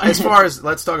cool. So as far as,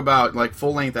 let's talk about like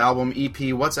full-length album,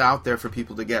 EP, what's out there for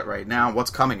people to get right now?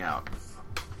 What's coming out?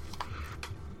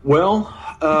 Well,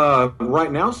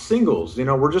 right now, singles. You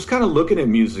know, we're just kind of looking at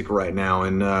music right now,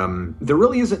 and there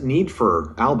really isn't need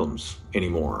for albums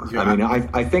anymore. Yeah. I mean,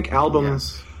 I think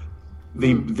albums... Yes.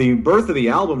 The birth of the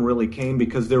album really came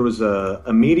because there was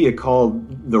a media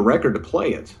called the record to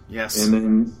play it. Yes. And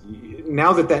then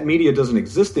now that media doesn't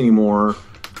exist anymore,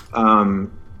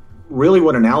 really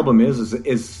what an album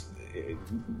is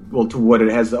well, to what it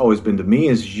has always been to me,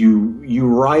 is you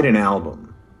write an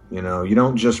album. You know, you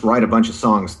don't just write a bunch of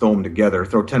songs, throw 10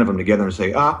 of them together and say,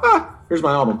 here's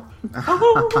my album.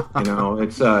 You know,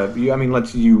 it's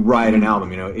you write an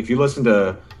album. You know, if you listen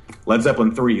to Led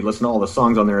Zeppelin 3, you listen to all the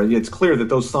songs on there, it's clear that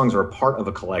those songs are a part of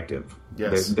a collective.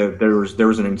 Yes. There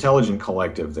was an intelligent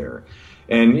collective there.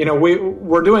 And, you know,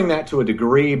 we're doing that to a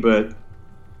degree, but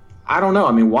I don't know.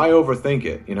 I mean, why overthink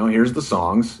it? You know, here's the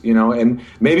songs, you know, and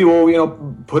maybe we'll, you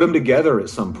know, put them together at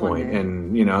some point.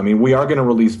 And, you know, I mean, we are going to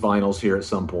release vinyls here at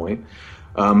some point.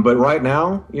 But right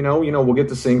now, you know, we'll get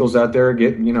the singles out there.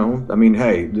 I mean,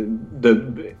 hey,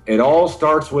 it all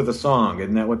starts with a song,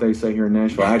 isn't that what they say here in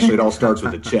Nashville? Actually, it all starts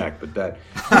with a check,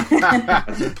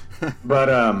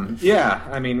 yeah,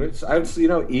 I mean, you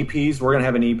know, EPs. We're gonna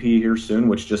have an EP here soon,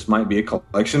 which just might be a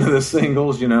collection of the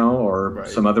singles, you know, or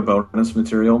some other bonus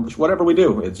material. Whatever we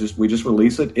do, we just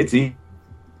release it. It's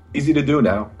easy to do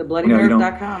now.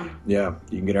 TheBloodyNerve.com. Yeah,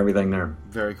 you can get everything there.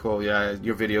 Very cool. Yeah,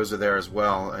 your videos are there as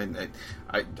well. And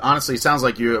I honestly, it sounds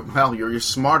like you're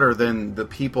smarter than the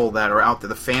people that are out there,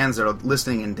 the fans that are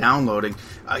listening and downloading,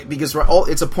 because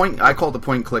it's a point. I call it the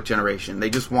point and click generation. They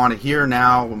just want to hear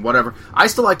now and whatever. I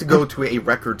still like to go to a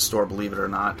record store, believe it or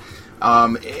not.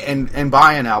 And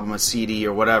buy an album, a CD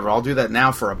or whatever. I'll do that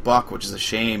now for $1, which is a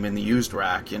shame, in the used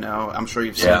rack. You know, I'm sure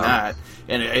you've seen that,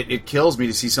 and it kills me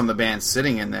to see some of the bands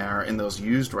sitting in there in those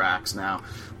used racks now.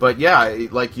 But yeah,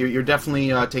 like you're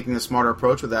definitely taking the smarter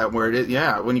approach with that. Where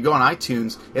when you go on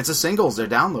iTunes, it's the singles they're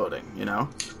downloading. You know.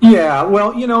 Yeah,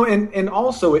 well, you know, and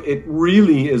also it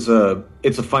really is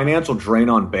it's a financial drain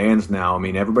on bands now. I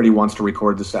mean, everybody wants to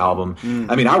record this album.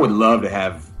 I mean, I would love to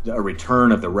have a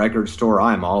return of the record store.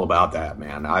 I'm all about that,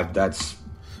 man.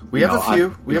 We have a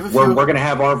few. We're going to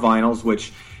have our vinyls,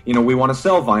 which, you know, we want to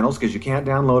sell vinyls because you can't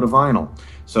download a vinyl.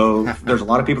 So there's a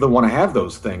lot of people that want to have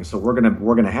those things. So we're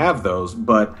gonna have those,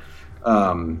 but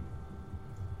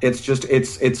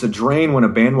it's a drain when a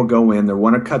band will go in. They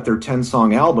want to cut their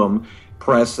 10-song album,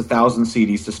 press 1,000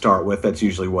 CDs to start with. That's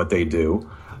usually what they do,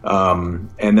 and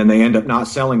then they end up not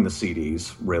selling the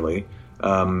CDs really.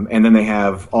 And then they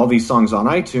have all these songs on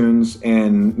iTunes,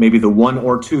 and maybe the one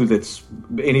or two that's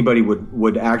anybody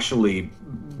would actually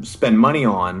spend money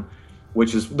on,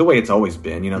 which is the way it's always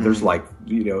been. You know, there's like,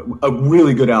 you know, a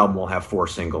really good album will have 4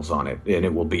 singles on it, and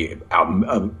it will be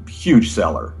a huge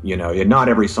seller. You know, and not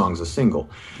every song's a single.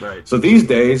 Right. So these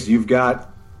days, you've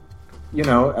got, you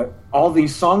know, all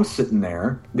these songs sitting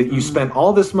there that you spent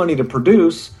all this money to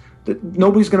produce that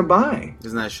nobody's going to buy.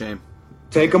 Isn't that a shame?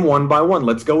 Take them one by one.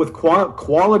 Let's go with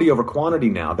quality over quantity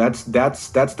now. That's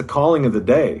the calling of the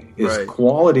day, is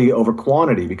quality over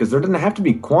quantity, because there doesn't have to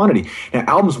be quantity. Now,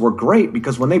 albums were great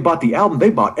because when they bought the album,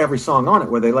 they bought every song on it,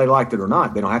 whether they liked it or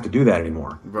not. They don't have to do that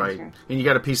anymore. Right. And you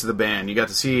got a piece of the band. You got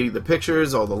to see the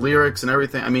pictures, all the lyrics and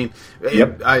everything. I mean,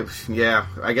 I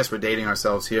guess we're dating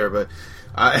ourselves here, but...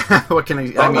 what can I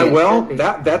mean?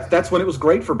 That's when it was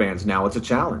great for bands. Now it's a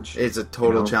challenge. It's a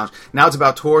total challenge. Now it's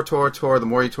about tour. The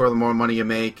more you tour, the more money you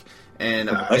make. And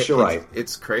you're right.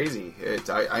 It's crazy. You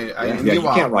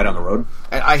can't write on the road.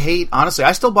 I hate, honestly,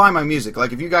 I still buy my music.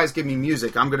 Like, if you guys give me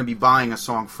music, I'm going to be buying a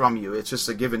song from you. It's just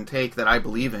a give and take that I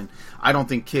believe in. I don't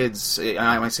think kids, and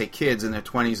I might say kids in their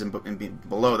 20s and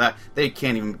below that, they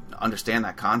can't even understand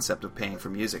that concept of paying for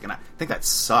music. And I think that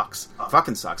sucks.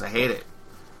 Fucking sucks. I hate it.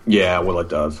 Yeah, well, it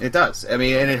does. It does. I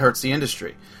mean, and it hurts the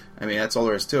industry. I mean, that's all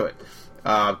there is to it.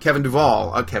 Kevin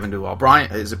Duvall,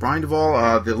 Brian, is it Brian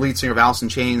Duvall? The lead singer of Alice in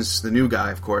Chains, the new guy,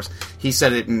 of course. He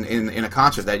said it in a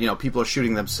concert that, you know, people are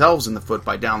shooting themselves in the foot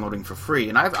by downloading for free.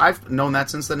 And I've known that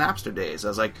since the Napster days. I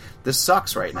was like, this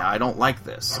sucks right now. I don't like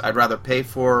this. I'd rather pay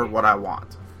for what I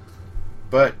want.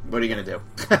 But what are you going to do?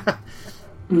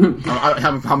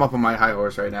 I'm up on my high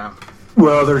horse right now.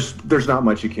 Well, there's not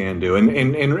much you can do,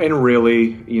 and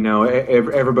really, you know,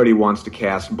 everybody wants to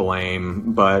cast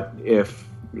blame, but if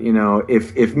you know,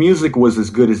 if music was as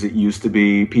good as it used to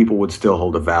be, people would still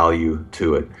hold a value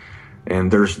to it.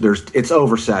 And it's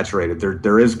oversaturated.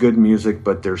 There is good music,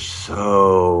 but there's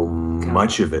so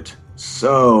much of it,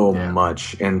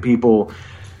 much, and people,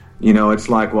 you know, it's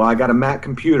like, well, I got a Mac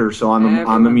computer, so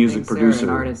I'm a music producer.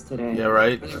 An artist today. Yeah,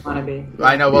 right. What do you want to be?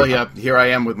 I know. Well, yeah. Here I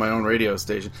am with my own radio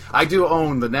station. I do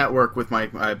own the network with my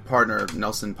partner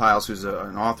Nelson Piles, who's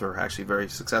an author, actually a very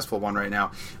successful one right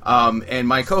now. And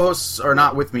my co-hosts are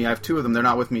not with me. I have two of them. They're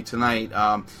not with me tonight.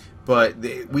 But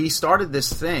we started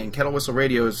this thing. Kettle Whistle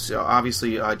Radio is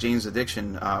obviously Jane's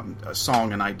Addiction, a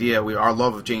song, an idea. Our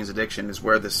love of Jane's Addiction is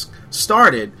where this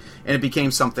started, and it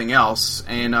became something else.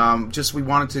 And we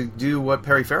wanted to do what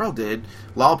Perry Farrell did,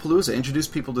 Lollapalooza, introduce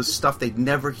people to stuff they'd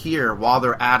never hear while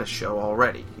they're at a show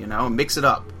already, you know, mix it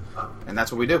up. And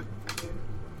that's what we do.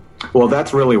 Well,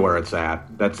 that's really where it's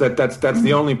at. That's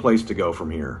the only place to go from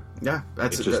here. Yeah,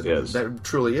 it just is. That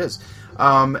truly is.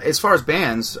 As far as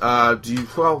bands,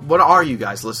 what are you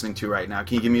guys listening to right now?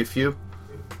 Can you give me a few?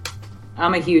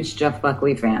 I'm a huge Jeff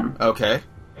Buckley fan. Okay.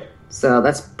 So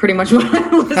that's pretty much what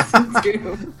I listen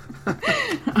to.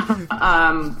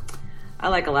 I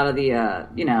like a lot of the,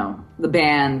 the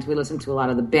band. We listen to a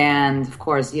lot of the band. Of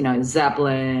course,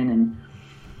 Zeppelin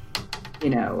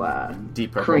and,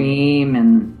 Deep Purple. Cream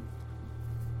and,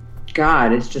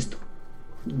 God, it's just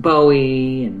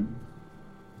Bowie and...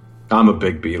 I'm a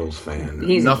big Beatles fan.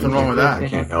 He's nothing wrong with that. I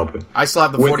can't help it. I still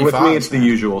have the 45. With me, it's the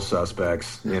usual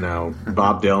suspects.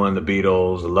 Bob Dylan, the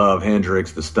Beatles, Love,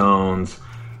 Hendrix, the Stones,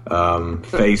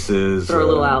 Faces. Throw a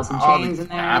little Alice in Chains in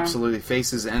there. Absolutely,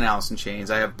 Faces and Alice in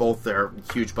Chains. I have both their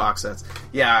huge box sets.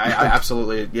 Yeah, I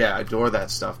absolutely, I adore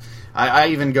that stuff. I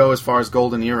even go as far as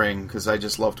Golden Earring because I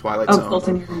just love Twilight Zone.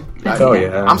 Golden Earring.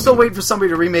 Yeah. I'm still waiting for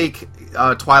somebody to remake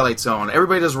Twilight Zone.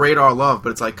 Everybody does Radar Love, but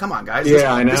it's like, come on, guys.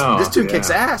 I know. This tune kicks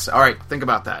ass. All right, think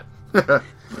about that.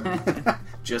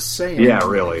 Just saying. Yeah,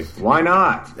 really. Why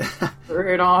not?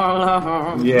 Radar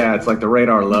Love. Yeah, it's like the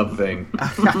Radar Love thing.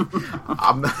 I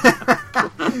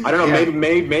don't know. Yeah.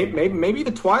 Maybe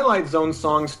the Twilight Zone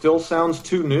song still sounds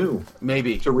too new.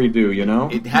 Maybe to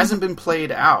redo. It hasn't been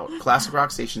played out. Classic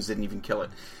rock stations didn't even kill it.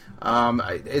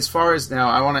 As far as now,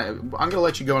 I'm going to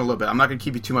let you go in a little bit. I'm not going to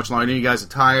keep you too much longer. I know you guys are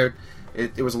tired.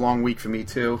 It was a long week for me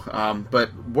too. But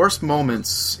worst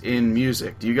moments in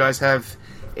music. Do you guys have?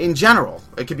 In general,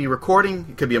 it could be recording,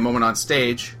 it could be a moment on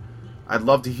stage. I'd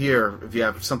love to hear if you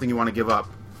have something you want to give up.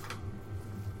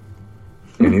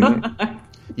 Anything?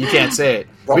 You can't say it.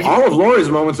 Well, all of Lori's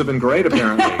moments have been great,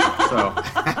 apparently. So,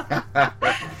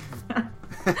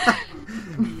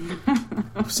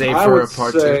 save for a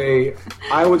part two.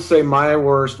 I would say my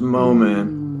worst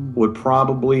moment would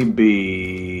probably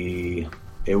be.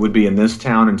 It would be in this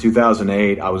town in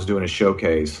 2008. I was doing a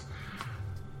showcase,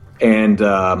 and.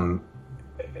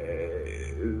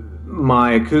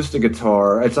 My acoustic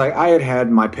guitar, it's like I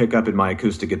had my pickup in my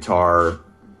acoustic guitar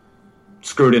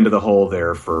screwed into the hole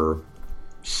there for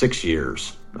 6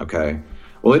 years. Okay.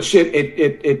 Well,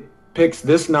 it picks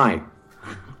this night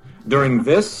during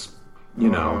this,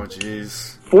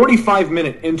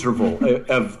 45-minute interval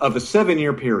of a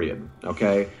 7-year period.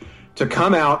 Okay. To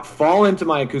come out, fall into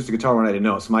my acoustic guitar when I didn't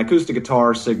know it. So my acoustic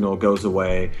guitar signal goes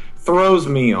away, throws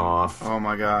me off. Oh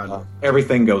my God.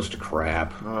 Everything goes to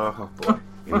crap. Oh boy.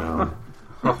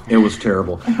 It was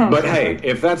terrible. But hey,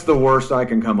 if that's the worst I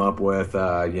can come up with,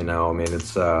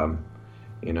 it's, Lord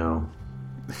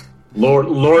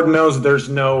knows there's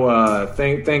no,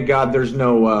 thank God there's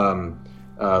no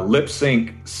lip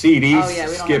sync CD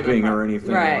skipping or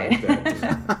anything like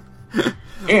that.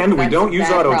 And we don't use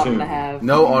auto-tune.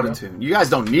 No auto-tune. You guys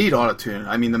don't need auto-tune.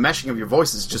 I mean, the meshing of your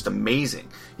voice is just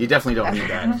amazing. You definitely don't need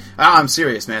that. I'm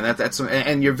serious, man. That's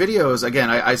and your videos,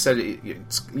 again, I said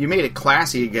you made it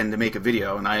classy again to make a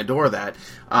video, and I adore that.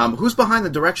 Who's behind the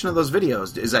direction of those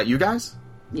videos? Is that you guys?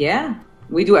 Yeah.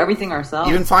 We do everything ourselves.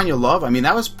 Even Find Your Love? I mean,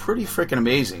 that was pretty freaking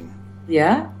amazing.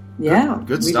 Yeah.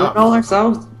 Good stuff. We do it all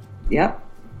ourselves. Yep.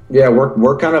 Yeah,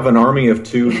 we're kind of an army of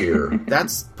two here.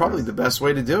 That's probably the best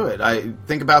way to do it. I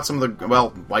think about some of the,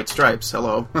 White Stripes,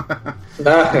 hello.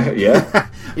 Yeah.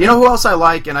 You know who else I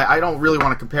like, and I don't really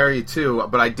want to compare you to,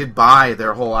 but I did buy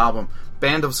their whole album,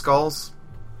 Band of Skulls.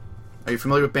 Are you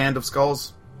familiar with Band of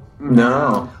Skulls?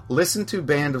 No. Listen to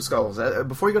Band of Skulls.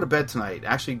 Before you go to bed tonight,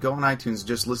 actually go on iTunes and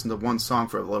just listen to one song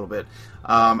for a little bit.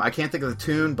 I can't think of the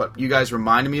tune, but you guys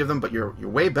reminded me of them, but you're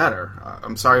way better.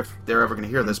 I'm sorry if they're ever going to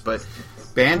hear this, but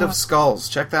Band of Skulls,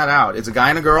 check that out. It's a guy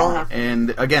and a girl,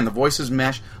 and again, the voices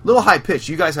mesh. A little high pitched.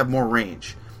 You guys have more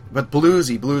range. but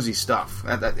bluesy stuff.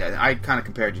 I kind of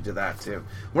compared you to that too.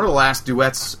 One of the last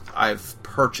duets I've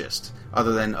purchased,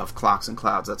 other than of Clocks and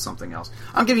Clouds, that's something else.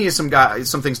 I'm giving you some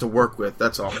things to work with.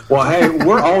 That's all. Well, hey,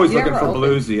 we're always looking for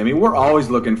bluesy. I mean, we're always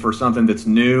looking for something that's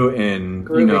new and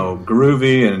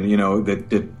groovy, and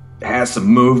that has some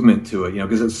movement to it.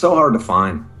 Because it's so hard to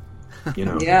find.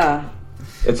 Yeah.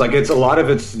 It's a lot of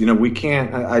it's, we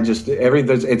can't,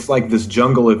 it's like this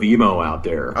jungle of emo out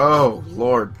there. Oh,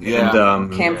 Lord. Yeah.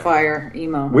 And, campfire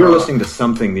emo. We were listening to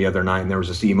something the other night, and there was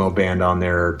this emo band on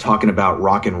there talking about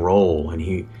rock and roll, and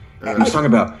he was talking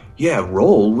about,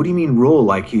 roll? What do you mean roll?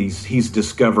 Like he's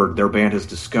discovered, their band has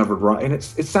discovered rock, and it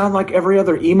sounded like every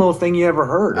other emo thing you ever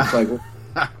heard. It's like...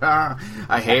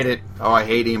 I hate it. Oh, I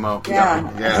hate emo. Yeah.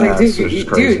 It's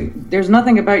like, dude, there's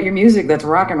nothing about your music that's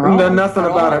rock and roll. Nothing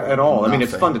about it at all. I mean,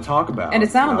 it's fun to talk about. And it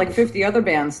sounded like 50 other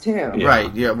bands, too. Yeah.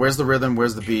 Right, yeah. Where's the rhythm?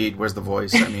 Where's the beat? Where's the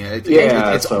voice? I mean,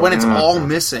 it's when it's all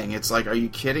missing, it's like, are you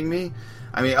kidding me?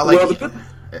 I mean,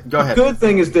 go ahead. The good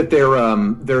thing is that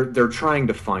they're trying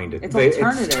to find it. It's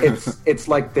alternative. It's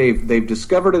like they've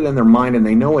discovered it in their mind, and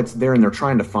they know it's there, and they're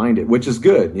trying to find it, which is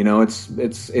good. It's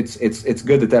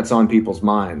good that that's on people's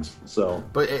minds. So,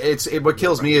 but what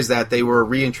kills me is that they were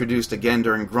reintroduced again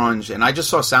during grunge, and I just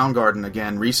saw Soundgarden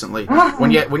again recently.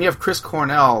 When you have Chris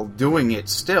Cornell doing it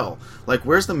still, like,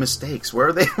 where's the mistakes? Where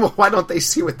are they? Why don't they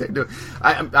see what they're doing?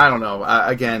 I don't know.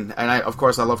 Again, and of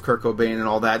course I love Kurt Cobain and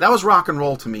all that. That was rock and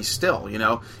roll to me still.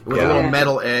 With a little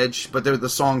metal edge, but the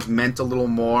songs meant a little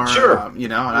more. Sure.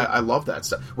 And I love that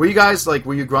stuff. Were you guys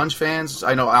were you grunge fans?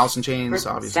 I know Alice in Chains,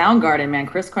 obviously. Soundgarden, man.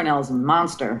 Chris Cornell is a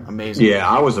monster. Amazing. Yeah,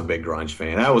 I was a big grunge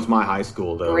fan. That was my high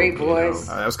school, though. Great voice.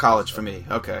 That was college for me.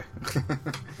 Okay.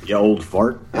 You old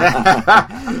fart.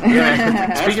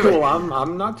 Yeah. Speaking of,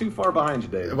 I'm not too far behind you,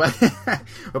 Dave.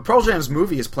 Well, Pearl Jam's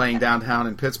movie is playing downtown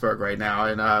in Pittsburgh right now,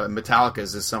 and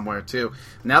Metallica's is somewhere too.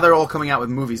 Now they're all coming out with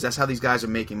movies. That's how these guys are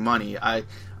making money.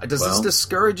 Does this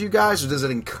discourage you guys, or does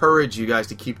it encourage you guys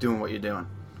to keep doing what you're doing?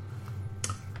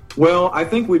 Well, I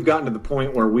think we've gotten to the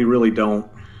point where we really don't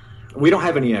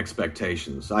have any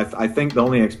expectations. I think the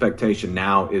only expectation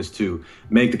now is to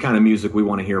make the kind of music we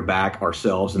want to hear back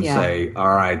ourselves and say,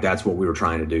 all right, that's what we were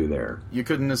trying to do there. You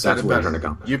couldn't have said it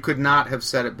better. You could not have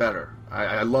said it better.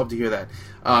 I love to hear that.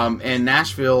 And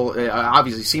Nashville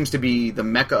obviously seems to be the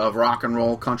mecca of rock and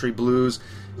roll, country, blues.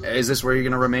 Is this where you're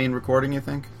going to remain recording, you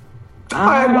think?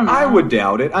 I would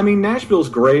doubt it. I mean, Nashville's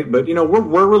great, but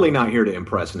we're really not here to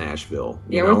impress Nashville.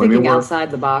 We're thinking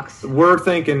outside the box. We're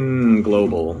thinking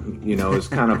global. Is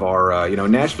kind of our.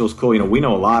 Nashville's cool. We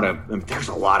know a lot of. There's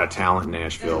a lot of talent in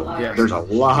Nashville. There's a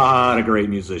lot of great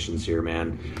musicians here,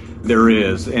 man. There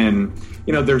is, and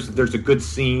there's a good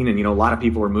scene, and a lot of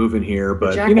people are moving here.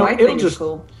 But Jack White it'll thing is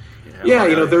cool.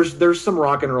 Yeah, there's some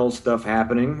rock and roll stuff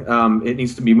happening. It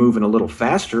needs to be moving a little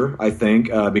faster, I think,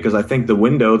 because I think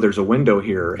there's a window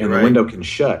here, and the window can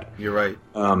shut. You're right.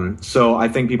 So I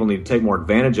think people need to take more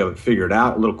advantage of it, figure it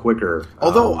out a little quicker.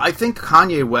 Although I think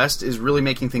Kanye West is really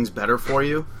making things better for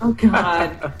you. Oh,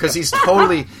 God. Because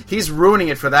he's ruining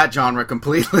it for that genre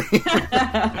completely.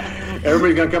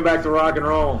 Everybody's going to come back to rock and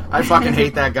roll. I fucking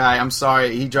hate that guy. I'm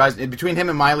sorry. He drives, between him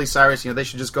and Miley Cyrus, they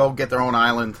should just go get their own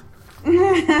island.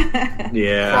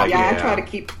 I try to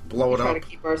keep to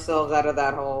keep ourselves out of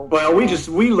that hole. Well,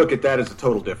 we look at that as a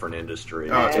total different industry.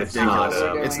 Oh, it's not.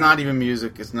 It's not even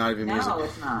music. It's not even music. No,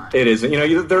 it's not. It isn't.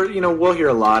 We'll hear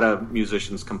a lot of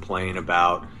musicians complain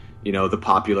about the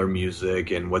popular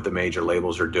music and what the major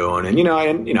labels are doing, and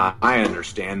I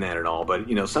understand that and all, but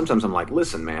sometimes I'm like,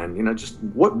 listen, man, just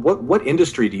what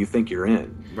industry do you think you're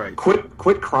in? Right.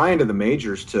 Quit crying to the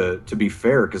majors to be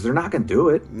fair, because they're not going to do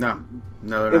it.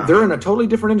 No, they're not. They're in a totally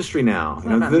different industry now.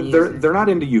 They're not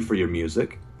into you for your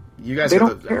music. You guys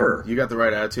don't care. You got the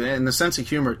right attitude, and the sense of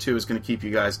humor too is going to keep you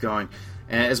guys going.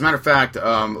 And as a matter of fact,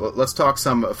 let's talk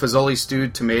some Fazoli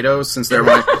stewed tomatoes, since they're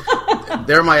my.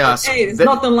 Hey, it's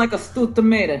nothing like a stewed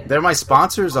tomato. They're my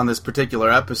sponsors on this particular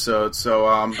episode.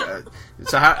 So,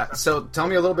 so tell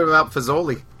me a little bit about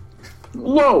Fazoli.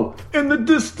 Lo, in the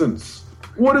distance,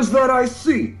 what is that I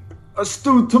see? A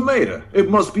stewed tomato. It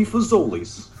must be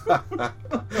Fazoli's.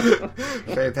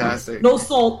 Fantastic. No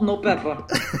salt, no pepper.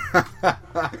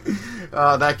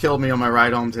 That killed me on my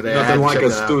ride home today. Nothing like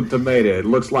a stewed tomato. It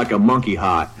looks like a monkey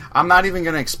hot. I'm not even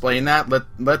going to explain that.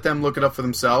 Let them look it up for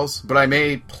themselves. But I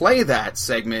may play that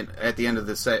segment at the end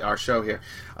of our show here.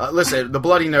 Listen, The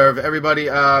Bloody Nerve, everybody,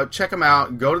 check them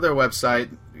out. Go to their website.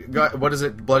 What is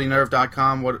it?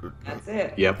 BloodyNerve.com? That's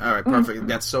it. Yep. All right, perfect.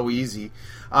 That's so easy.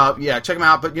 Yeah, check them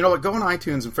out. But you know what? Go on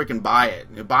iTunes and freaking buy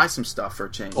it. Buy some stuff for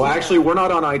a change. Well, actually, we're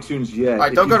not on iTunes yet. All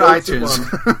right, don't go to iTunes.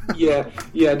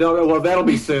 Well, that'll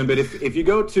be soon. But if you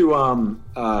go to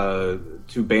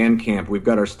Bandcamp, we've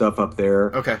got our stuff up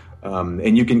there. Okay.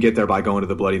 And you can get there by going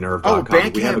to thebloodynerve.com. Oh,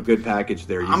 Bandcamp. We have a good package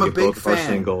there. You I'm can a get big both fan. of our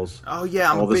singles. Oh,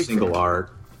 yeah, I'm all a the big single fan.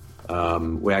 art.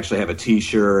 We actually have a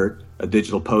T-shirt, a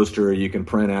digital poster you can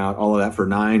print out, all of that for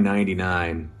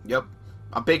 $9.99. Yep.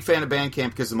 I'm a big fan of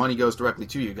Bandcamp because the money goes directly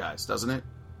to you guys, doesn't it?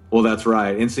 Well, that's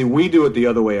right. And see, we do it the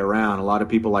other way around. A lot of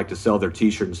people like to sell their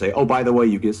T-shirt and say, oh, by the way,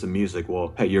 you get some music.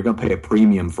 Well, hey, you're going to pay a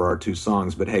premium for our 2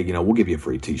 songs, but hey, we'll give you a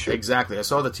free T-shirt. Exactly. I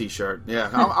saw the T-shirt. Yeah,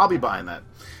 I'll be buying that.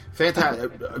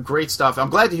 Fantastic. Great stuff. I'm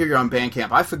glad to hear you're on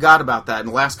Bandcamp. I forgot about that in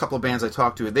the last couple of bands I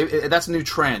talked to. That's a new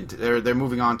trend. They're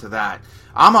moving on to that.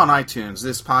 I'm on iTunes.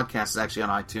 This podcast is actually on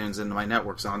iTunes, and my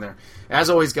network's on there. As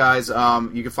always, guys,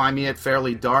 you can find me at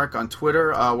Fairly Dark on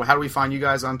Twitter. How do we find you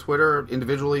guys on Twitter,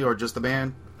 individually or just the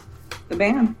band? The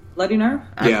band, Bloody Nerve.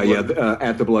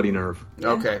 At The Bloody Nerve. Yeah.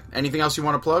 Okay. Anything else you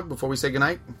want to plug before we say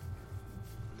goodnight?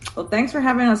 Well, thanks for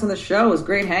having us on the show. It was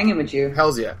great hanging with you.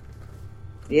 Hells yeah.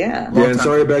 Yeah. Yeah, and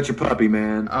sorry about your puppy,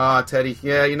 man. Teddy.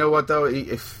 Yeah, you know what, though?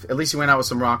 If at least you went out with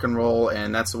some rock and roll,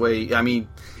 and that's the way... I mean,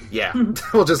 yeah.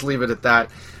 We'll just leave it at that.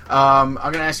 I'm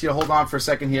going to ask you to hold on for a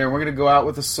second here. We're going to go out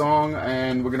with a song,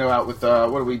 and we're going to go out with...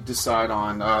 what do we decide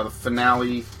on? The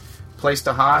finale, Place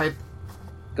to Hide?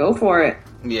 Go for it.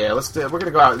 Yeah, let's do it. We're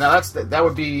going to go out. Now, that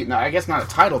would be... Now, I guess not a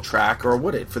title track, or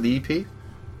would it, for the EP?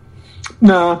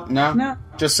 No. No?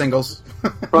 Just singles.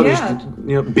 Probably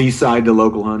just, B-side to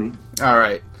Local Honey. All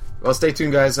right. Well, stay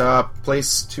tuned, guys.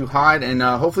 Place to Hide, and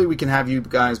hopefully we can have you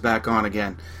guys back on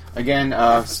again.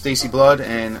 Again, Stacy Blood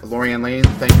and Lorianne Lane,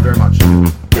 thank you very much.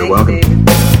 You're welcome. David.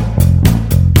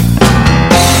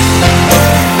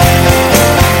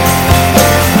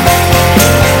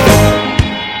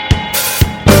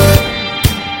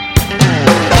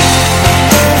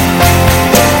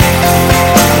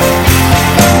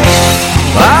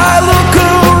 I look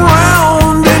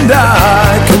around and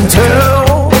I can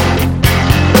tell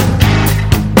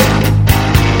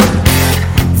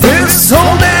this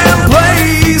whole damn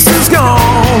place has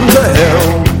gone to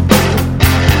hell.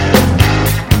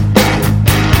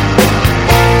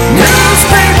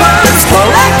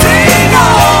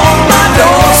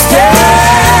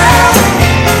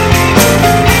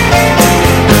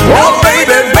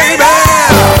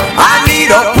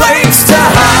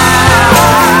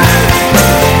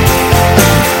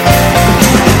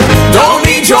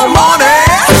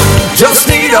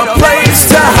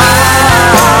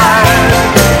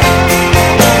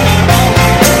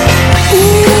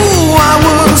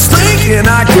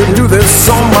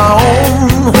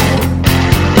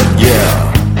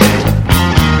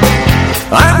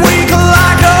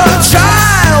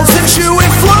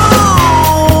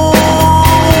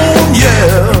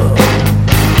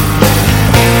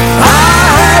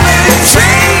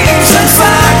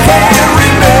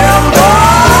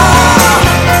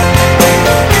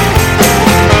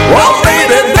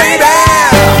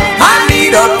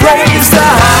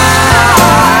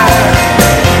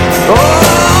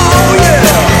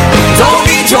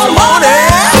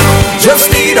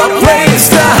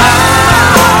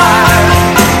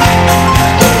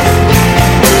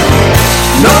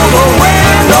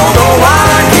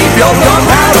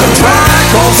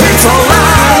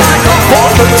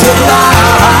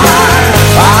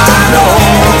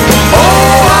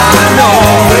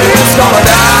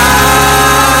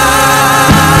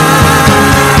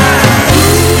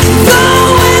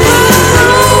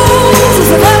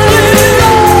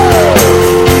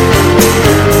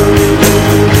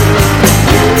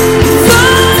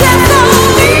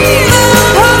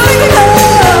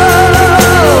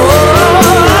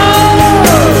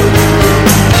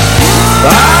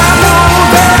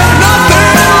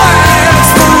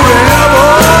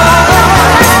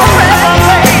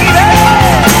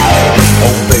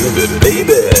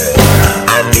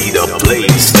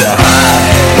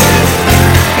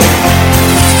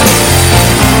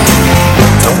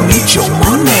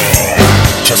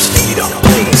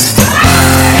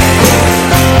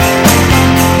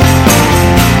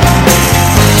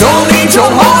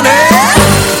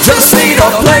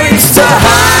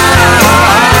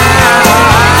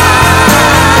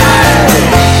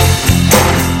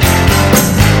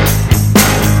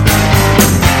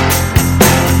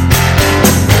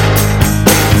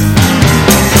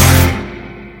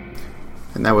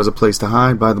 was A Place to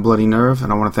Hide by The Bloody Nerve,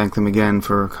 and I want to thank them again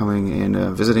for coming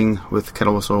and visiting with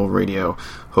Kettle Soul Radio.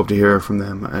 Hope to hear from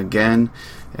them again,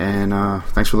 and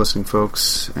thanks for listening,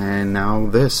 folks. And now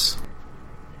this.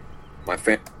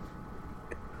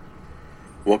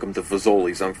 Welcome to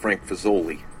Fazoli's. I'm Frank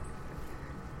Fazoli.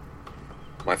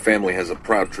 My family has a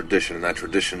proud tradition, and that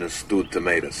tradition is stewed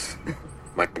tomatoes.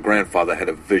 My grandfather had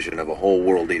a vision of a whole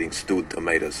world eating stewed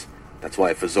tomatoes. That's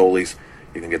why at Fazoli's,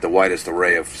 you can get the widest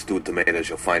array of stewed tomatoes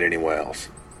you'll find anywhere else.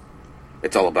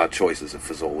 It's all about choices at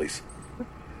Fazoli's.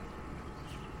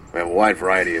 We have a wide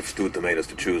variety of stewed tomatoes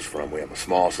to choose from. We have a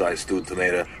small-sized stewed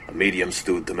tomato, a medium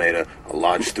stewed tomato, a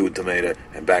large stewed tomato,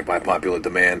 and backed by popular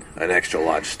demand, an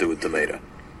extra-large stewed tomato.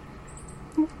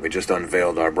 We just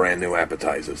unveiled our brand new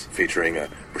appetizers, featuring a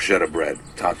bruschetta bread,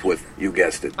 topped with, you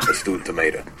guessed it, a stewed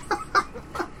tomato.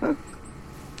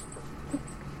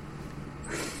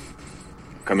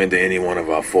 Come into any one of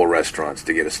our 4 restaurants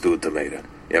to get a stewed tomato.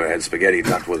 You ever had spaghetti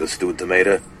topped with a stewed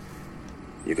tomato?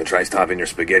 You can try topping your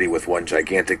spaghetti with one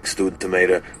gigantic stewed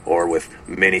tomato or with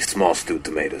many small stewed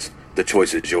tomatoes. The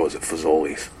choice is yours at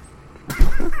Fazoli's.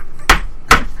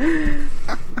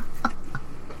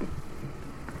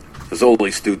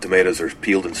 Fazoli's stewed tomatoes are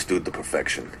peeled and stewed to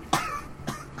perfection.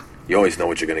 You always know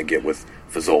what you're going to get with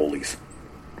Fazoli's.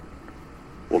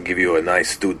 We'll give you a nice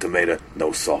stewed tomato,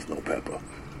 no salt, no pepper.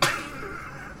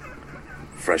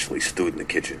 Freshly stewed in the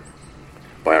kitchen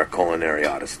by our culinary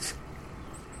artists.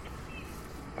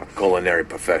 Our culinary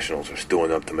professionals are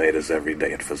stewing up tomatoes every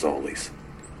day at Fazoli's.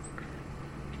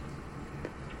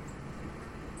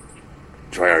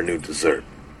 Try our new dessert,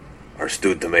 our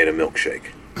stewed tomato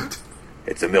milkshake.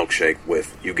 It's a milkshake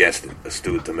with, you guessed it, a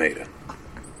stewed tomato.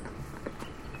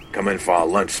 Come in for our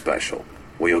lunch special,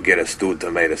 where you'll get a stewed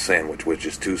tomato sandwich, which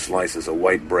is 2 slices of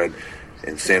white bread,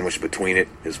 and sandwiched between it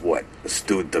is what? A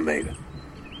stewed tomato.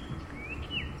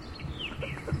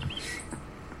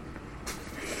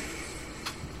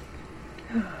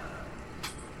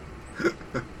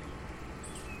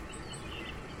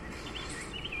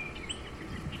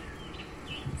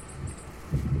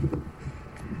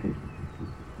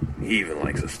 He even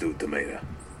likes a stewed tomato.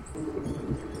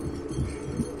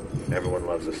 Everyone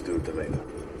loves a stewed tomato.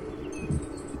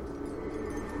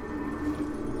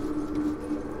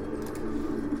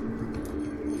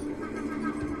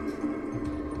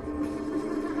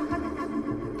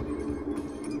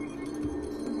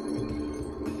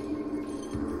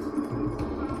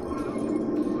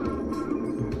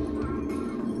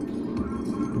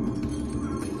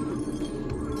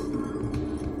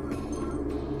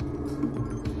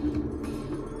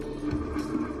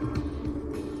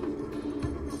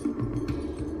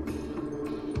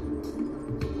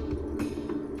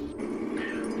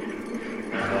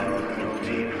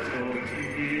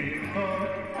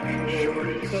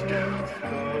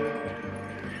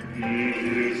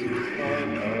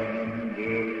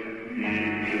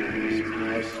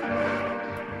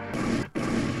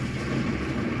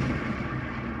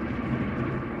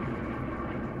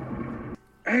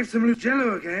 I have some loose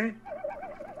jello, okay?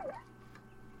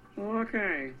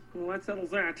 Okay, well, that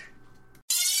settles that.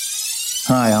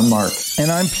 Hi, I'm Mark. And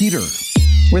I'm Peter.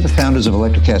 We're the founders of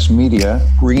Electrocast Media,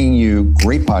 bringing you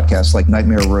great podcasts like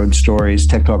Nightmare Road Stories,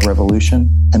 Tech Talk Revolution,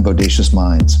 and Bodacious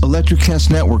Minds.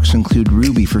 Electrocast networks include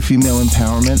Ruby for female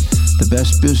empowerment, the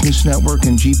Best Business Network,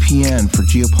 and GPN for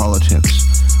geopolitics.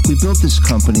 We built this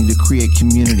company to create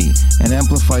community and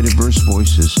amplify diverse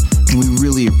voices, and we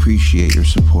really appreciate your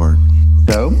support.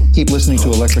 So, keep listening to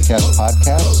Electrocast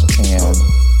podcasts and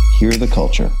hear the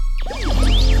culture.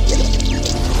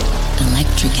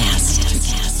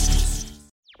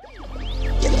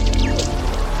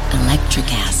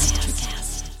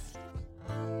 Electrocast.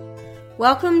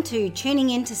 Welcome to Tuning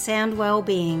Into Sound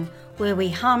Wellbeing, where we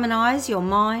harmonise your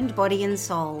mind, body and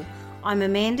soul. I'm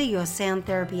Amanda, your sound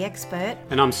therapy expert.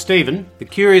 And I'm Stephen, the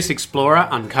curious explorer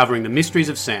uncovering the mysteries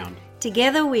of sound.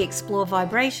 Together we explore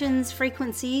vibrations,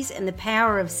 frequencies and the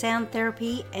power of sound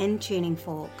therapy and tuning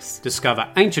forks. Discover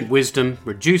ancient wisdom,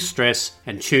 reduce stress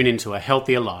and tune into a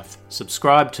healthier life.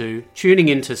 Subscribe to Tuning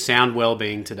Into Sound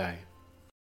Wellbeing today.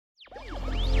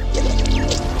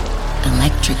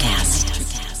 Electrocast.